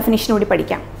ഇമ്പോർട്ടൻറ്റ് ഡെഫിനിഷൻ കൂടി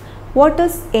പഠിക്കാം. What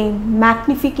is A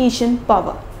magnification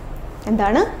power?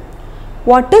 എന്താണ്?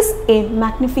 What is A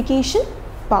magnification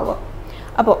power?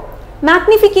 അപ്പോൾ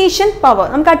മാഗ്നിഫിക്കേഷൻ പവർ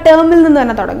നമുക്ക് ആ ടേമിൽ നിന്ന്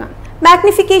തന്നെ തുടങ്ങാം.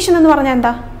 മാഗ്നിഫിക്കേഷൻ എന്ന് പറഞ്ഞാൽ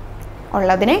എന്താ?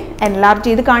 ഉള്ളതിനെ എൻലാർജ്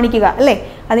ചെയ്ത് കാണിക്കുക അല്ലേ?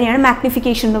 അതിനെയാണ്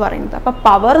മാഗ്നിഫിക്കേഷൻ എന്ന് പറയുന്നത്. അപ്പോൾ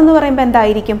പവർ എന്ന് പറയുമ്പോൾ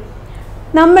എന്തായിരിക്കും?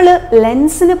 നമ്മൾ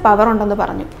ലെൻസിന് പവർ ഉണ്ടെന്ന്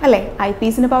പറഞ്ഞു അല്ലേ? ഐ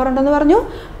പീസിന് പവർ ഉണ്ടെന്ന് പറഞ്ഞു,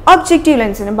 ഒബ്ജക്റ്റീവ്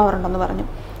ലെൻസിനും പവർ ഉണ്ടെന്ന് പറഞ്ഞു.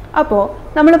 അപ്പോൾ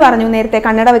നമ്മൾ പറഞ്ഞു നേരത്തെ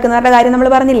കണ്ണട വെക്കുന്നവരുടെ കാര്യം നമ്മൾ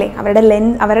പറഞ്ഞില്ലേ?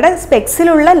 അവരുടെ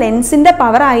സ്പെക്സിലുള്ള ലെൻസിൻ്റെ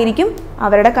പവർ ആയിരിക്കും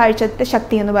അവരുടെ കാഴ്ചത്തെ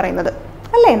ശക്തി എന്ന് പറയുന്നത്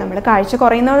അല്ലേ? നമ്മൾ കാഴ്ച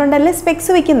കുറയുന്നതുകൊണ്ടല്ലേ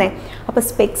സ്പെക്സ് വെക്കുന്നേ. അപ്പോൾ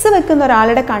സ്പെക്സ് വെക്കുന്ന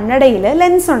ഒരാളുടെ കണ്ണടയിൽ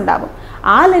ലെൻസ് ഉണ്ടാവും.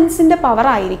 ആ ലെൻസിൻ്റെ പവർ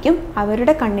ആയിരിക്കും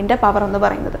അവരുടെ കണ്ണിൻ്റെ പവർ എന്ന്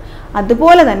പറയുന്നത്.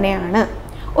 അതുപോലെ തന്നെയാണ്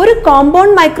ഒരു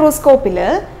കോമ്പൗണ്ട് മൈക്രോസ്കോപ്പിൽ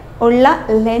ഉള്ള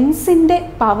ലെൻസിൻ്റെ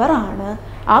പവറാണ്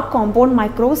ആ കോമ്പൗണ്ട്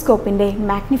മൈക്രോസ്കോപ്പിൻ്റെ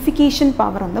മാഗ്നിഫിക്കേഷൻ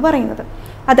പവർ എന്ന് പറയുന്നത്.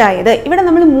 അതായത് ഇവിടെ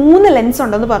നമ്മൾ 3 ലെൻസ്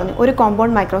ഉണ്ടെന്ന് പറഞ്ഞു ഒരു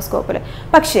കോമ്പൗണ്ട് മൈക്രോസ്കോപ്പിൽ.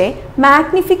 പക്ഷേ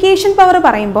മാഗ്നിഫിക്കേഷൻ പവർ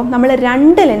പറയുമ്പോൾ നമ്മൾ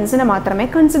 2 ലെൻസിനെ മാത്രമേ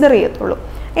കൺസിഡർ ചെയ്യത്തുള്ളൂ.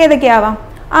 ഏതൊക്കെയാവാം?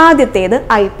 ആദ്യത്തേത്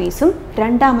ഐ പീസും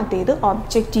രണ്ടാമത്തേത്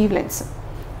ഒബ്ജക്റ്റീവ് ലെൻസും.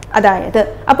 അതായത്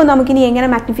അപ്പോൾ നമുക്കിനി എങ്ങനെ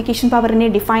മാഗ്നിഫിക്കേഷൻ പവറിനെ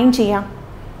ഡിഫൈൻ ചെയ്യാം?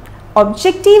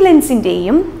 ഒബ്ജക്റ്റീവ്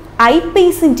ലെൻസിൻ്റെയും ഐ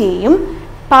പീസിൻ്റെയും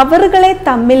പവറുകളെ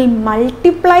തമ്മിൽ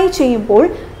മൾട്ടിപ്ലൈ ചെയ്യുമ്പോൾ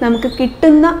നമുക്ക്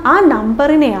കിട്ടുന്ന ആ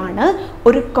നമ്പറിനെയാണ്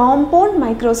ഒരു കോമ്പൗണ്ട്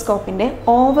മൈക്രോസ്കോപ്പിൻ്റെ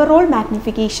ഓവറോൾ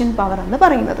മാഗ്നിഫിക്കേഷൻ പവർ എന്ന്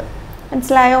പറയുന്നത്.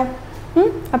 മനസ്സിലായോ?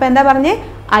 അപ്പോൾ എന്താ പറഞ്ഞേ?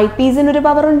 ഐ പീസിനൊരു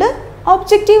പവറുണ്ട്,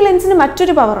 ഒബ്ജക്റ്റീവ് ലെൻസിന്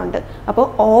മറ്റൊരു പവറുണ്ട്. അപ്പോൾ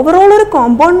ഓവറോൾ ഒരു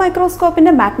കോമ്പൗണ്ട്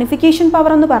മൈക്രോസ്കോപ്പിൻ്റെ മാഗ്നിഫിക്കേഷൻ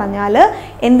പവർ എന്ന് പറഞ്ഞാൽ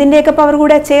എന്തിൻ്റെയൊക്കെ പവർ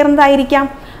കൂടെ ചേർന്നതായിരിക്കാം?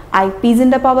 ഐ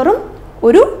പീസിൻ്റെ പവറും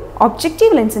ഒരു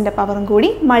ഒബ്ജക്റ്റീവ് ലെൻസിൻ്റെ പവറും കൂടി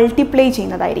മൾട്ടിപ്ലൈ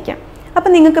ചെയ്യുന്നതായിരിക്കാം.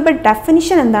 അപ്പോൾ നിങ്ങൾക്കിപ്പോൾ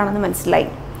ഡെഫിനിഷൻ എന്താണെന്ന് മനസ്സിലായി.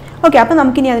 ഓക്കെ, അപ്പോൾ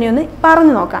നമുക്കിനി അതിനെ ഒന്ന്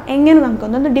പറഞ്ഞു നോക്കാം, എങ്ങനെ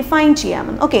നമുക്കൊന്നൊന്ന് ഡിഫൈൻ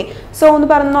ചെയ്യാമെന്ന്. ഓക്കെ, സോ ഒന്ന്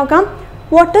പറഞ്ഞു നോക്കാം.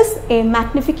 What is A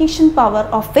magnification power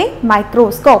of A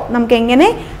microscope? നമുക്ക് എങ്ങനെ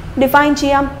ഡിഫൈൻ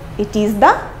ചെയ്യാം? It is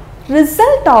the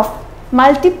result of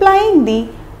multiplying the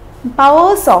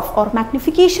powers of or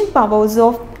magnification powers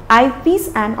of I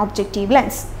Ps and objective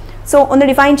lens. So ഒന്ന്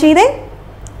define ചെയ്തേ.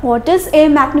 What is A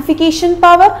magnification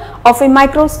power of A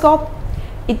microscope?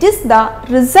 It is the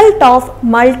result of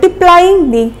multiplying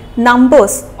the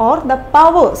numbers or the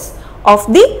powers of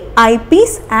the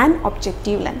eyepiece and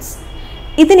objective lens.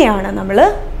 ഇതിനെയാണ് നമ്മൾ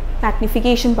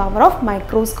magnification power of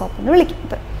microscope എന്ന്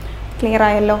വിളിക്കുന്നത്. Clear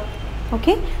ആയല്ലോ?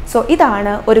 Okay, so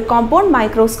ഇതാണ് ഒരു compound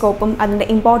മൈക്രോസ്കോപ്പും അതിൻ്റെ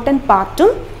important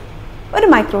പാർട്ടും ഒരു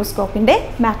മൈക്രോസ്കോപ്പിൻ്റെ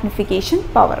മാഗ്നിഫിക്കേഷൻ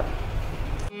പവർ.